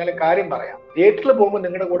തമാശയായിട്ട് പറഞ്ഞാലും കാര്യം പറയാം. തിയേറ്ററിൽ പോകുമ്പോൾ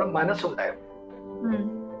നിങ്ങളുടെ കൂടെ മനസ്സുണ്ടായിരുന്നു.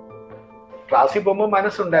 ക്ലാസ്സിൽ പോകുമ്പോൾ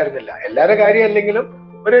മനസ്സുണ്ടായിരുന്നില്ല. എല്ലാവരുടെ കാര്യം അല്ലെങ്കിലും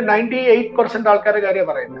ഒരു 98% ആൾക്കാരുടെ കാര്യം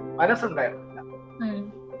പറയുന്നത് മനസ്സുണ്ടായിരുന്നില്ല.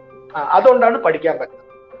 അതുകൊണ്ടാണ് പഠിക്കാൻ പറ്റുന്നത്.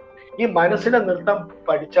 ഈ മനസ്സിനെ നിർത്താൻ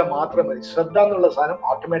പഠിച്ചാൽ മാത്രം മതി. ശ്രദ്ധ എന്നുള്ള സാധനം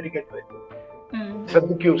ഓട്ടോമാറ്റിക്കായിട്ട് വരും.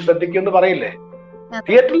 ശ്രദ്ധിക്കൂ എന്ന് പറയില്ലേ?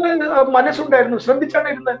 തിയേറ്ററിൽ മനസ്സുണ്ടായിരുന്നു, ശ്രദ്ധിച്ചാണ്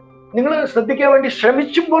ഇരുന്നത്. നിങ്ങൾ ശ്രദ്ധിക്കാൻ വേണ്ടി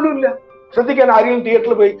ശ്രമിച്ചും പോലും ഇല്ല. ശ്രദ്ധിക്കാൻ ആരെങ്കിലും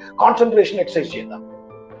തിയേറ്ററിൽ പോയി കോൺസെൻട്രേഷൻ എക്സസൈസ് ചെയ്ത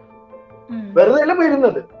വെറുതെ അല്ല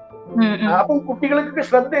പോയിരുന്നത്. അപ്പൊ കുട്ടികൾക്കൊക്കെ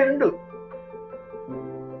ശ്രദ്ധയുണ്ട്.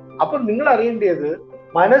 അപ്പൊ നിങ്ങൾ അറിയേണ്ടത്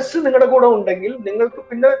മനസ്സ് നിങ്ങളുടെ കൂടെ ഉണ്ടെങ്കിൽ നിങ്ങൾക്ക്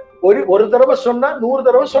പിന്നെ ഒരു തടവ സ്വന്ന 100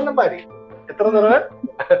 തടവ സ്വന്തമാരി. എത്ര തടവ?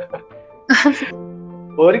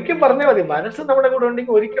 ഒരിക്കൽ പറഞ്ഞാൽ മതി. മനസ്സ് നമ്മുടെ കൂടെ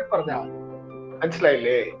ഉണ്ടെങ്കിൽ ഒരിക്കൽ പറഞ്ഞാൽ മതി.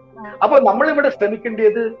 മനസ്സിലായില്ലേ? അപ്പൊ നമ്മളിവിടെ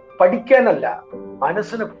ശ്രമിക്കേണ്ടത് പഠിക്കാനല്ല,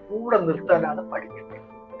 മനസ്സിനെ കൂടെ നിർത്താനാണ് പഠിക്കേണ്ടത്.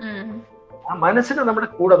 ആ മനസ്സിനെ നമ്മുടെ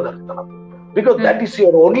കൂടെ നിർത്തണം. Because that is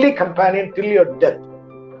your only companion till your death.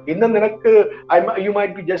 ഇന്ന് നിനക്ക് you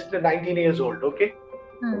might be just 19 years old. Okay,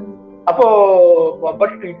 അപ്പോ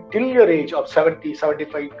but till your age of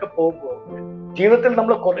 70-75 ഒക്കെ പോകുമ്പോൾ ജീവിതത്തിൽ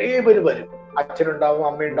നമ്മൾ കുറെ പേര് വരും. അച്ഛനുണ്ടാവും,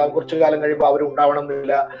 അമ്മയുണ്ടാവും. കുറച്ചു കാലം കഴിയുമ്പോൾ അവർ ഉണ്ടാവണം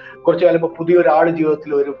എന്നില്ല. കുറച്ചു കാലം പുതിയൊരാൾ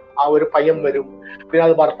ജീവിതത്തിൽ വരും. ആ ഒരു പയ്യൻ വരും, പിന്നെ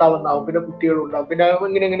അത് ഭർത്താവ് ഉണ്ടാവും, പിന്നെ കുട്ടികളുണ്ടാവും,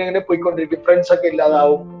 പിന്നെ ഇങ്ങനെ പോയിക്കൊണ്ടിരിക്കും. ഫ്രണ്ട്സ് ഒക്കെ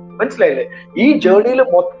ഇല്ലാതാവും. മനസ്സിലായില്ലേ? ഈ ജേർണിയിൽ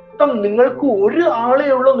മൊത്തം നിങ്ങൾക്ക് ഒരു ആളേ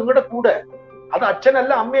ഉള്ളൂ നിങ്ങളുടെ കൂടെ. അത്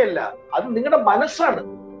അച്ഛനല്ല, അമ്മയല്ല, അത് നിങ്ങളുടെ മനസ്സാണ്.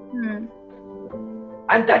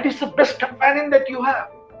 And that is the best companion that you have.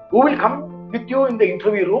 Who will come with you in the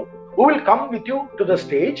interview room? Who will come with you to the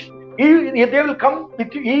stage? They will come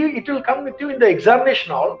with you. It will come with you in the examination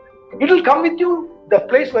hall. It will come with you the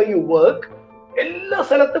place where you work. എല്ലാ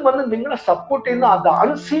സ്ഥലത്തും വന്ന് നിങ്ങളെ support ചെയ്യുന്ന അത്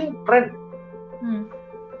unseen front.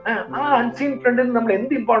 ആ unseen ഫ്രണ്ടിന് നമ്മൾ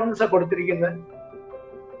എന്ത് ഇമ്പോർട്ടൻസാ കൊടുത്തിരിക്കുന്നത്?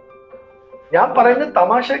 ഞാൻ പറയുന്നത്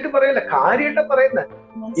തമാശയായിട്ട് പറയല്ല, കാര്യമായിട്ട് പറയുന്നത്.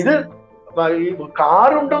 ഇത്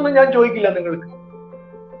കാറുണ്ടോന്ന് ഞാൻ ചോദിക്കില്ല നിങ്ങൾക്ക്.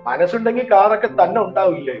 മനസ്സുണ്ടെങ്കിൽ കാറൊക്കെ തന്നെ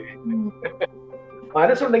ഉണ്ടാവില്ലേ?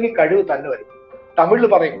 മനസ്സുണ്ടെങ്കിൽ കഴിവ് തന്നെ വരും. തമിഴിൽ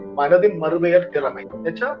പറയും മനതിൻ മറുപേർ തിറമൈ എന്ന്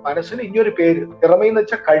വെച്ചാൽ മനസ്സിന് ഇനിയൊരു പേര്. തിറമൈ എന്ന്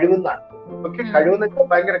വെച്ചാൽ കഴിവെന്നാണ്. ഓക്കെ, കഴിവെന്ന് വെച്ചാൽ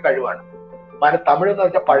ഭയങ്കര കഴിവാണ്. തമിഴ് എന്ന്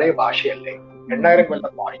വെച്ചാൽ പഴയ ഭാഷയല്ലേ, 8000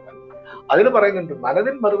 കൊല്ലത്തെ ഭാഷ. അതിൽ പറയുന്നുണ്ട്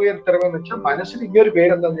മനതിൻ മറുപേർ തിറമൈ എന്ന് വെച്ചാൽ മനസ്സിന് ഇനിയൊരു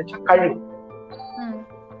പേര് എന്താന്ന് വെച്ചാൽ കഴിവ്.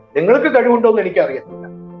 നിങ്ങൾക്ക് കഴിവുണ്ടോ എന്ന് എനിക്കറിയത്തില്ല.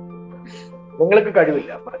 നിങ്ങൾക്ക്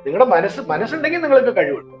കഴിവില്ല. നിങ്ങളുടെ മനസ്സുണ്ടെങ്കിൽ നിങ്ങൾക്ക്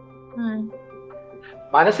കഴിവുണ്ട്.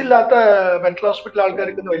 മനസ്സില്ലാത്ത മെന്റൽ ഹോസ്പിറ്റൽ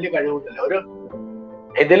ആൾക്കാർക്ക് വലിയ കഴിവുണ്ടല്ല. ഒരു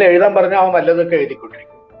എന്തെങ്കിലും എഴുതാൻ പറഞ്ഞാൽ അവൻ വല്ലതൊക്കെ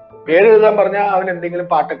എഴുതിക്കൊണ്ടിരിക്കും. പേര് എഴുതാൻ പറഞ്ഞാൽ അവൻ എന്തെങ്കിലും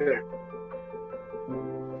പാട്ടൊക്കെ എഴുതും.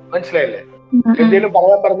 മനസ്സിലായില്ലേ? എന്തെങ്കിലും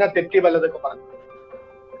പറയാൻ പറഞ്ഞാൽ തെറ്റി വല്ലതൊക്കെ പറഞ്ഞു.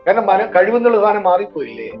 കാരണം കഴിവെന്നുള്ള സാധനം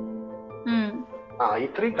മാറിപ്പോയില്ലേ?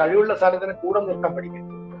 ഇത്രയും കഴിവുള്ള സാധനത്തിന് കൂടെ നിർത്താൻ പഠിക്കും.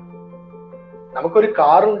 നമുക്കൊരു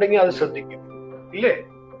കാറുണ്ടെങ്കിൽ അത് ശ്രദ്ധിക്കും, ഇല്ലേ?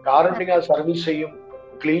 കാറുണ്ടെങ്കിൽ അത് സർവീസ് ചെയ്യും,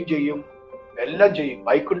 ക്ലീൻ ചെയ്യും, എല്ലാം ചെയ്യും.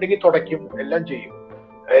 ബൈക്കുണ്ടെങ്കിൽ തുടയ്ക്കും, എല്ലാം ചെയ്യും.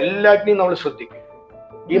 എല്ലാറ്റിനെയും നമ്മൾ ശ്രദ്ധിക്കും.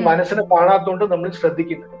 ഈ മനസ്സിനെ കാണാത്തോണ്ട് നമ്മൾ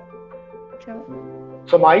ശ്രദ്ധിക്കുന്നില്ല.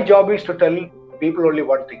 So my job is to tell people only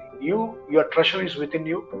one thing. Your treasure is within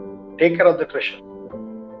you. Take care of the treasure.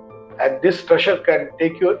 And this treasure can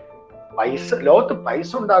take you. ലോകത്ത് പൈസ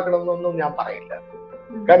ഉണ്ടാക്കണമെന്നൊന്നും ഞാൻ പറയില്ല.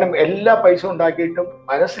 കാരണം എല്ലാ പൈസ ഉണ്ടാക്കിയിട്ടും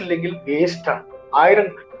മനസ്സില്ലെങ്കിൽ വേസ്റ്റ് ആണ്.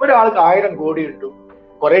 ഒരാൾക്ക് 1000 കോടി ഉണ്ട്,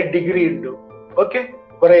 കുറെ ഡിഗ്രി ഉണ്ട്, ഓക്കെ,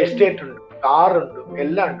 കുറെ എസ്റ്റേറ്റ് ഉണ്ട്, കാറുണ്ട്,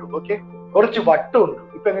 എല്ലാം ഉണ്ട്, ഓക്കെ, കുറച്ച് വട്ടുമുണ്ട്.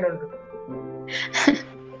 ഇപ്പൊ എങ്ങനെയുണ്ട്?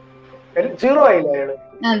 സീറോ ആയില്ല അയാള്.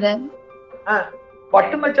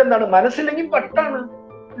 വട്ടം വെച്ചാൽ എന്താണ്? മനസ്സില്ലെങ്കിൽ വട്ടാണ്.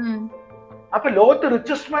 അപ്പൊ ലോകത്ത്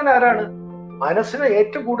റിച്ചസ്റ്റ് മാൻ ആരാണ്? മനസ്സിനെ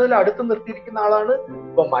ഏറ്റവും കൂടുതൽ അടുത്ത് നിർത്തിയിരിക്കുന്ന ആളാണ്.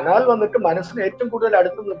 ഇപ്പൊ മനാൽ വന്നിട്ട് മനസ്സിനെ ഏറ്റവും കൂടുതൽ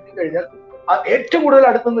അടുത്ത് നിർത്തി കഴിഞ്ഞാൽ, ഏറ്റവും കൂടുതൽ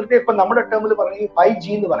അടുത്ത് നിർത്തി ഇപ്പൊ നമ്മുടെ ടേമിൽ പറഞ്ഞ 5G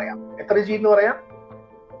എന്ന് പറയാം. എത്ര G എന്ന് പറയാം?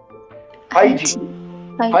 5G.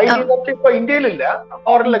 5G എന്നൊക്കെ ഇപ്പൊ ഇന്ത്യയിലില്ല,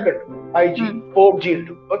 ഫോറിനിലൊക്കെ ഉണ്ട്. 5G, 4G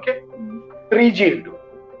ഉണ്ട്, ഓക്കെ, 3G ഉണ്ട്.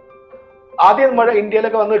 ആദ്യം നമ്മുടെ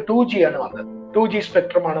ഇന്ത്യയിലൊക്കെ വന്നത് 2G ആണ് വന്നത്. 2G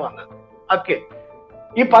സ്പെക്ട്രം ആണ് വന്നത്. ഓക്കെ,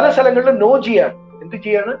 ഈ പല സ്ഥലങ്ങളിലും നോ G ആണ്. എന്ത്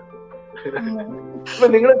G ആണ്? ഇപ്പൊ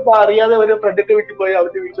നിങ്ങൾ ഇപ്പൊ അറിയാതെ ഒരു ഫ്രണ്ടിന്റെ വീട്ടിൽ പോയി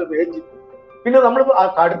അവരുടെ വീട്ടിൽ റേഞ്ച്, പിന്നെ നമ്മൾ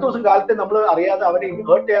അടുത്ത ദിവസം കാലത്തെ നമ്മൾ അറിയാതെ അവരെ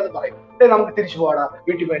ഹേർട്ട് ചെയ്യാതെ പറയും, നമുക്ക് തിരിച്ചു പോകാടാ,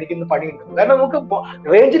 വീട്ടിൽ പോയി എനിക്കിന്ന് പണിയുണ്ട്. കാരണം നമുക്ക്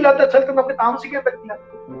റേഞ്ച് ഇല്ലാത്ത സ്ഥലത്ത് നമുക്ക് താമസിക്കാൻ പറ്റില്ല.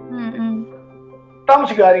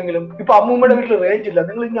 താമസിക്കുക ആരെങ്കിലും. ഇപ്പൊ അമ്മൂമ്മയുടെ വീട്ടിൽ റേഞ്ച് ഇല്ല,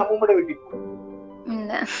 നിങ്ങൾ ഇനി അമ്മൂമ്മയുടെ വീട്ടിൽ പോകും.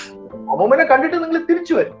 അമ്മൂമ്മനെ കണ്ടിട്ട് നിങ്ങൾ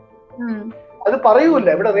തിരിച്ചു വരും. അത് പറയൂല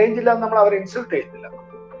ഇവിടെ റേഞ്ച് ഇല്ല, നമ്മൾ അവരെ ഇൻസൾട്ട് ചെയ്യുന്നില്ല.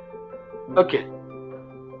 Okay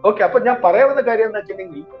okay. അപ്പൊ ഞാൻ പറയാവുന്ന കാര്യം എന്താ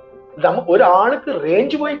വെച്ചിട്ടുണ്ടെങ്കിൽ, ഒരാൾക്ക്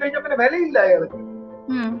റേഞ്ച് പോയി കഴിഞ്ഞാൽ പിന്നെ വിലയില്ല അയാൾക്ക്.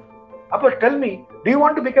 അപ്പൊ tell me, do you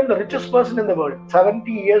want to become the richest person in the world?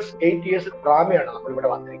 70 years 8 years ഡ്രാമയാണ് നമ്മൾ ഇവിടെ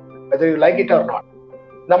വന്നിരിക്കുന്നത്. Whether you like it or not.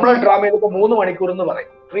 നമ്മളെ ഡ്രാമയിൽ ഇപ്പൊ 3 മണിക്കൂർ എന്ന്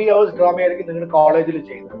പറയും. 3 hours ഡ്രാമയായിരിക്കും നിങ്ങൾ കോളേജിൽ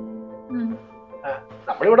ചെയ്യുന്നത്.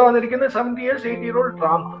 നമ്മളിവിടെ വന്നിരിക്കുന്നത് 70 years 8 year old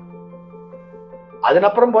ഡ്രാമ.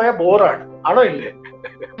 അതിനപ്പുറം പോയാൽ ബോറാണ്, ആണോ ഇല്ലേ?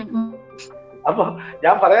 അപ്പൊ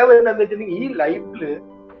ഞാൻ പറയാൻ വരുന്നത് എന്താ വെച്ചിട്ടുണ്ടെങ്കിൽ, ഈ ലൈഫില്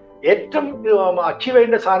ഏറ്റവും അച്ചീവ്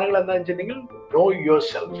ചെയ്യേണ്ട സാധനങ്ങൾ എന്താണെന്ന് വെച്ചിട്ടുണ്ടെങ്കിൽ, know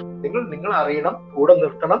yourself. നിങ്ങൾ അറിയണം, കൂടെ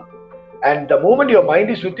നിർത്തണം. And the moment your mind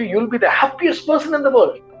is with you, you'll be the happiest person in the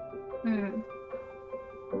world.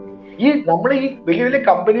 ഈ നമ്മൾ ഈ വലിയ വലിയ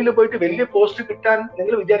കമ്പനിയിൽ പോയിട്ട് വലിയ പോസ്റ്റ് കിട്ടാൻ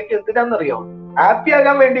നിങ്ങൾ വിചാരിക്കുക എന്തിനാണെന്നറിയോ? ഹാപ്പി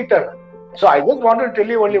ആകാൻ വേണ്ടിയിട്ടാണ്. So I just want to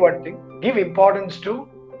tell you only one thing, give importance to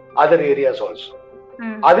other areas also.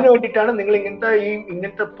 അതിനു വേണ്ടിയിട്ടാണ് നിങ്ങൾ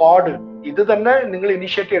ഇങ്ങനത്തെ പോഡ് ഇത് തന്നെ നിങ്ങൾ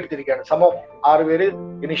ഇനിഷ്യേറ്റീവ് എടുത്തിരിക്കുകയാണ്. 6 പേര്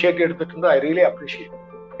ഇനിഷ്യേറ്റീവ് എടുത്തിട്ടുണ്ട്. I really appreciate.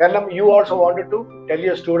 കാരണം you also wanted to tell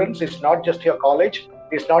your students it's not just your college,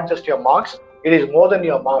 it's not just your marks, it is more than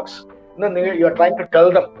your marks. You are trying to tell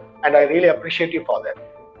them, and I really appreciate you for that.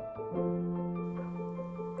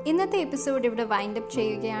 ഇന്നത്തെ episode ഇവിടെ wind up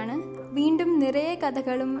ചെയ്യുകയാണ്. വീണ്ടും നിറയെ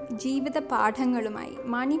കഥകളും ജീവിത പാഠങ്ങളുമായി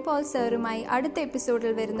Mani Paul സാറുമായി അടുത്ത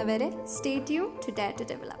എപ്പിസോഡിൽ വരുന്നവരെ stay tune to dare to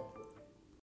develop.